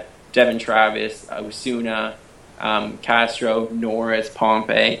they had Devin Travis, Ozuna. Castro, Norris,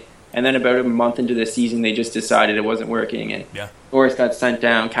 Pompey, and then about a month into the season, they just decided it wasn't working, and Norris got sent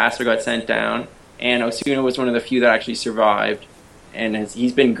down, Castro got sent down, and Ozuna was one of the few that actually survived, and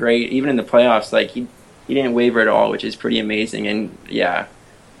he's been great, even in the playoffs. Like he didn't waver at all, which is pretty amazing, and yeah.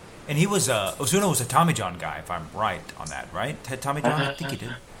 And he was Ozuna was a Tommy John guy, if I'm right on that, right? Had Tommy John? I think he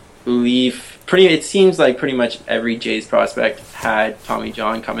did. It seems like pretty much every Jays prospect had Tommy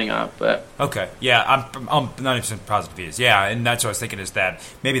John coming up, but okay, yeah, I'm 90% positive he is. Yeah, and that's what I was thinking is that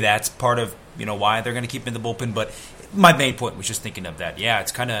maybe that's part of why they're going to keep him in the bullpen. But my main point was just thinking of that. Yeah,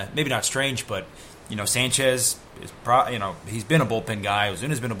 it's kind of maybe not strange, but Sanchez he's been a bullpen guy.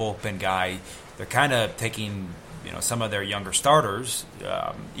 Ozuna's been a bullpen guy. They're kind of taking some of their younger starters,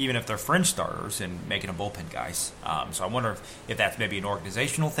 even if they're fringe starters, and making them bullpen guys. So I wonder if that's maybe an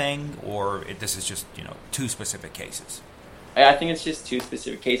organizational thing, or if this is just two specific cases. I think it's just two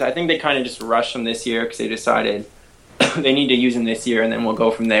specific cases. I think they kind of just rushed him this year because they decided they need to use him this year, and then we'll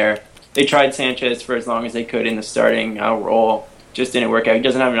go from there. They tried Sanchez for as long as they could in the starting role. Just didn't work out. He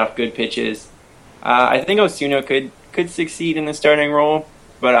doesn't have enough good pitches. I think Osuna could succeed in the starting role,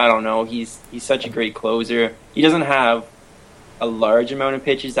 but I don't know. He's such a great closer. He doesn't have a large amount of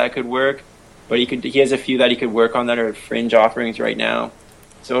pitches that could work, but he has a few that he could work on that are fringe offerings right now.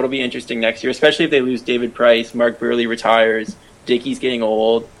 So it'll be interesting next year, especially if they lose David Price, Mark Burley retires, Dickey's getting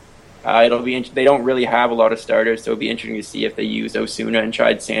old. It'll be they don't really have a lot of starters, so it'll be interesting to see if they use Osuna and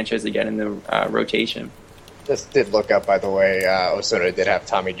tried Sanchez again in the rotation. Just did look up, by the way, Osuna did have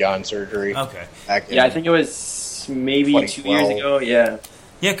Tommy John surgery. Okay. I think it was maybe 2 years ago. Yeah.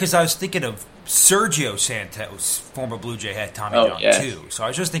 Yeah, because I was thinking of Sergio Santos, former Blue Jay, had Tommy John too. So I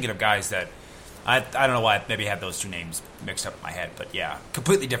was just thinking of guys that I don't know why I maybe had those two names mixed up in my head, but yeah,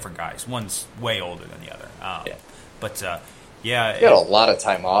 completely different guys. One's way older than the other. But yeah, he had a lot of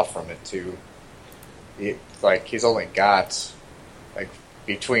time off from it too. He's only got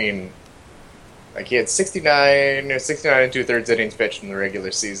between. He had 69 and 2/3 innings pitched in the regular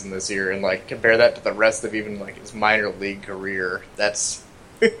season this year, and compare that to the rest of even his minor league career. That's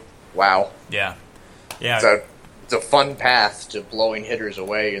wow. Yeah. It's a fun path to blowing hitters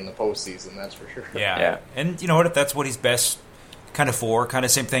away in the postseason. That's for sure. Yeah. And you know what? If that's what he's best kind of for, kind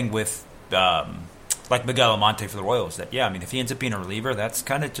of same thing with Miguel Almonte for the Royals. That if he ends up being a reliever, that's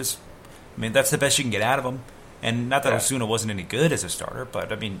kind of just. That's the best you can get out of him. And not that Osuna wasn't any good as a starter,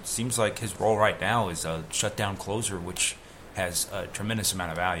 but seems like his role right now is a shutdown closer, which has a tremendous amount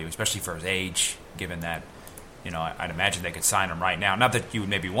of value, especially for his age. Given that, I'd imagine they could sign him right now. Not that you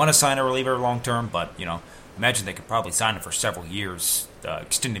would maybe want to sign a reliever long term, but imagine they could probably sign him for several years,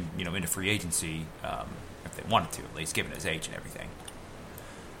 extend him into free agency if they wanted to, at least given his age and everything.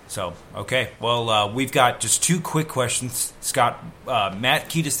 So, okay, well, we've got just two quick questions. Scott, Matt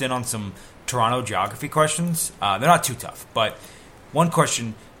keyed us in on some Toronto geography questions. They're not too tough, but one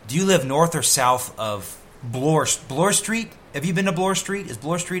question: do you live north or south of Bloor Street? Have you been to Bloor Street? Is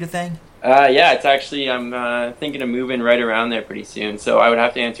Bloor Street a thing? Yeah, it's actually. I'm thinking of moving right around there pretty soon, so I would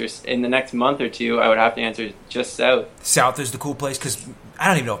have to answer in the next month or two. I would have to answer just south. South is the cool place because I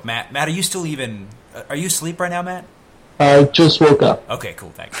don't even know if Matt. Are you still even? Are you asleep right now, Matt? I just woke up. Okay,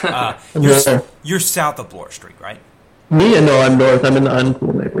 cool. Thanks. You're south of Bloor Street, right? Me? No, I'm north. I'm in the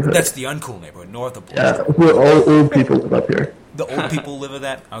uncool neighborhood. That's the uncool neighborhood, north of Bloor Street. Yeah, we're all old people live up here. The old people live at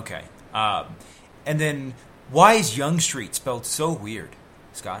that? Okay. And then, why is Yonge Street spelled so weird,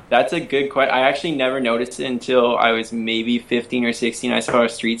 Scott? That's a good question. I actually never noticed it until I was maybe 15 or 16. I saw a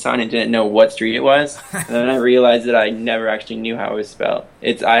street sign and didn't know what street it was. And then I realized that I never actually knew how it was spelled.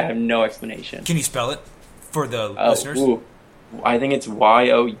 I have no explanation. Can you spell it for the listeners? Ooh. I think it's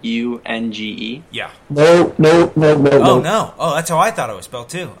Younge. Yeah. No. Oh, no. Oh, that's how I thought it was spelled,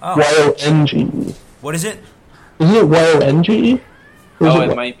 too. Oh. Yonge. What is it? Isn't it Yonge?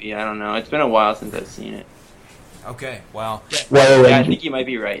 It might be. I don't know. It's been a while since I've seen it. Okay, well. Yeah, I think you might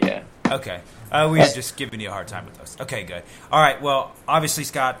be right, yeah. Okay. We are just giving you a hard time with us. Okay, good. All right, well, obviously,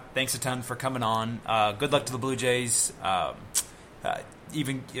 Scott, thanks a ton for coming on. Good luck to the Blue Jays.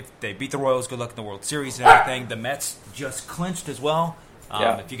 Even if they beat the Royals, good luck in the World Series and everything. The Mets just clinched as well.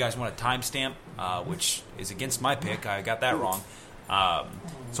 If you guys want a timestamp, which is against my pick, I got that wrong.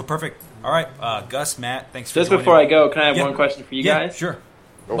 So perfect. All right, Gus, Matt, thanks for joining. Just before I go, can I have one question for you guys? Sure.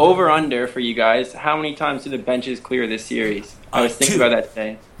 Over under for you guys. How many times do the benches clear this series? I was thinking about that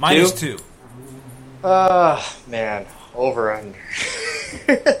today. Mine is 2. Man, over under.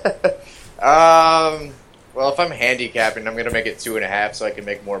 Well, if I'm handicapping, I'm going to make it 2.5 so I can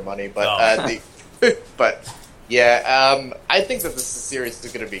make more money. But I think that this series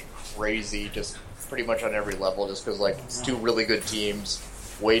is going to be crazy, just pretty much on every level, just because it's two really good teams,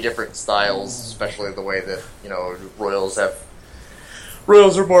 way different styles, especially the way that Royals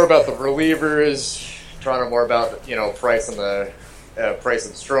are more about the relievers, Toronto more about Price and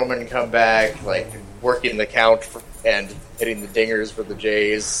Stroman come back, working the count and hitting the dingers for the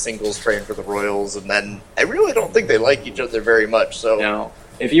Jays, singles train for the Royals, and then I really don't think they like each other very much. So no,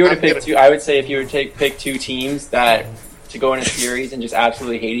 if you were to pick two, I would say if you were to pick two teams that to go in a series and just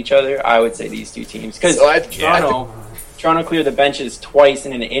absolutely hate each other, I would say these two teams because Toronto cleared the benches twice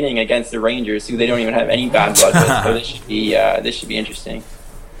in an inning against the Rangers, who they don't even have any bad blood with. So this should be interesting.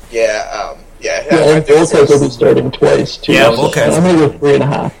 Yeah. And Volquez will be starting twice too. Yeah, Volquez. I'm going to go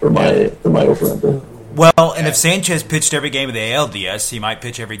 3.5 for my over-under. Well, and if Sanchez pitched every game of the ALDS, he might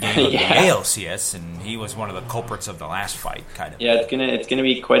pitch every game of Yeah. the ALCS, and he was one of the culprits of the last fight, kind of. Yeah, it's gonna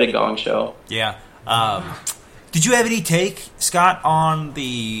be quite a gong show. Yeah. Did you have any take, Scott, on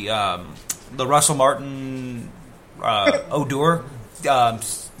the Russell Martin Odor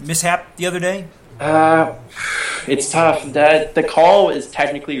mishap the other day? It's tough. The call is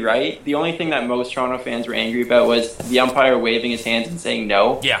technically right. The only thing that most Toronto fans were angry about was the umpire waving his hands and saying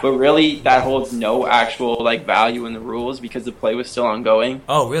no. Yeah. But really, that holds no actual value in the rules because the play was still ongoing.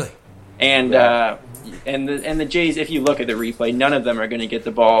 Oh, really? And the Jays, if you look at the replay, none of them are going to get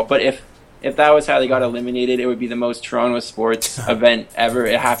the ball. But if that was how they got eliminated, it would be the most Toronto sports event ever.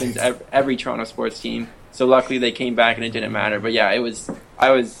 It happens every Toronto sports team. So luckily they came back and it didn't matter. But yeah, I was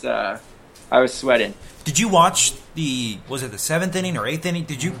sweating. Did you watch was it the 7th inning or 8th inning?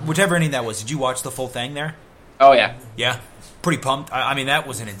 Whichever inning that was, did you watch the full thing there? Oh yeah. Yeah. Pretty pumped. I mean, that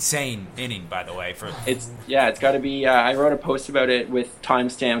was an insane inning, by the way. It's got to be. I wrote a post about it with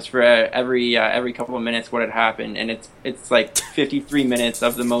timestamps for every couple of minutes what had happened, and it's like 53 minutes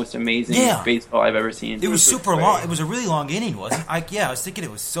of the most amazing baseball I've ever seen. It was super long. It was a really long inning, wasn't it? I was thinking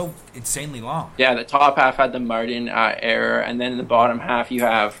it was so insanely long. Yeah, the top half had the Martin error, and then in the bottom half you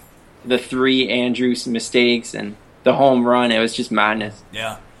have the 3 Andrews mistakes and the home run. It was just madness.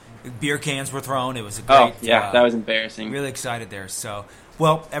 Yeah. Beer cans were thrown. It was a great... that was embarrassing. Really excited there. So,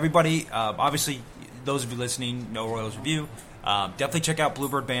 well, everybody, obviously, those of you listening, No Royals Review, definitely check out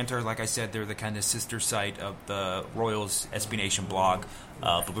Bluebird Banter. Like I said, they're the kind of sister site of the Royals SB Nation blog.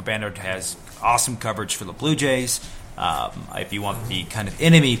 Bluebird Banter has awesome coverage for the Blue Jays. If you want the kind of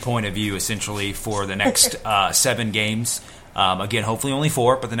enemy point of view, essentially, for the next 7 games, again, hopefully only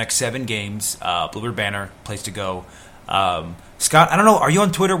 4, but the next 7 games, Bluebird Banter, place to go. Scott, I don't know, are you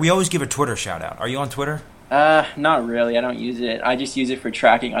on Twitter? We always give a Twitter shout-out. Are you on Twitter? Not really. I don't use it. I just use it for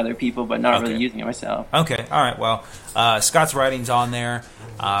tracking other people, but not really using it myself. Okay, all right. Well, Scott's writing's on there.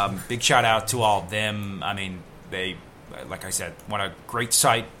 Big shout-out to all of them. I mean, they, like I said, want a great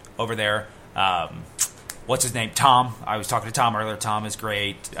site over there. What's his name? Tom. I was talking to Tom earlier. Tom is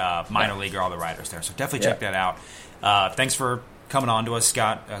great. Minor leaguer, all the writers there. So definitely check that out. Thanks for coming on to us,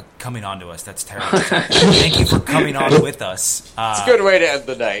 Scott. Coming on to us. That's terrible. Thank you for coming on with us. It's a good way to end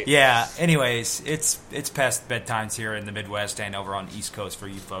the night. Yeah. Anyways, it's past bedtimes here in the Midwest and over on the East Coast for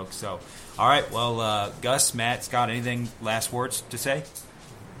you folks. So, all right. Well, Gus, Matt, Scott, anything last words to say?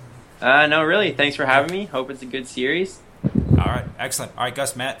 No, really. Thanks for having me. Hope it's a good series. All right. Excellent. All right,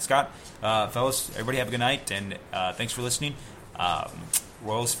 Gus, Matt, Scott, fellas, everybody have a good night, and thanks for listening.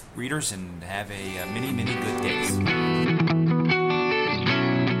 Royals readers, and have a many, many good days.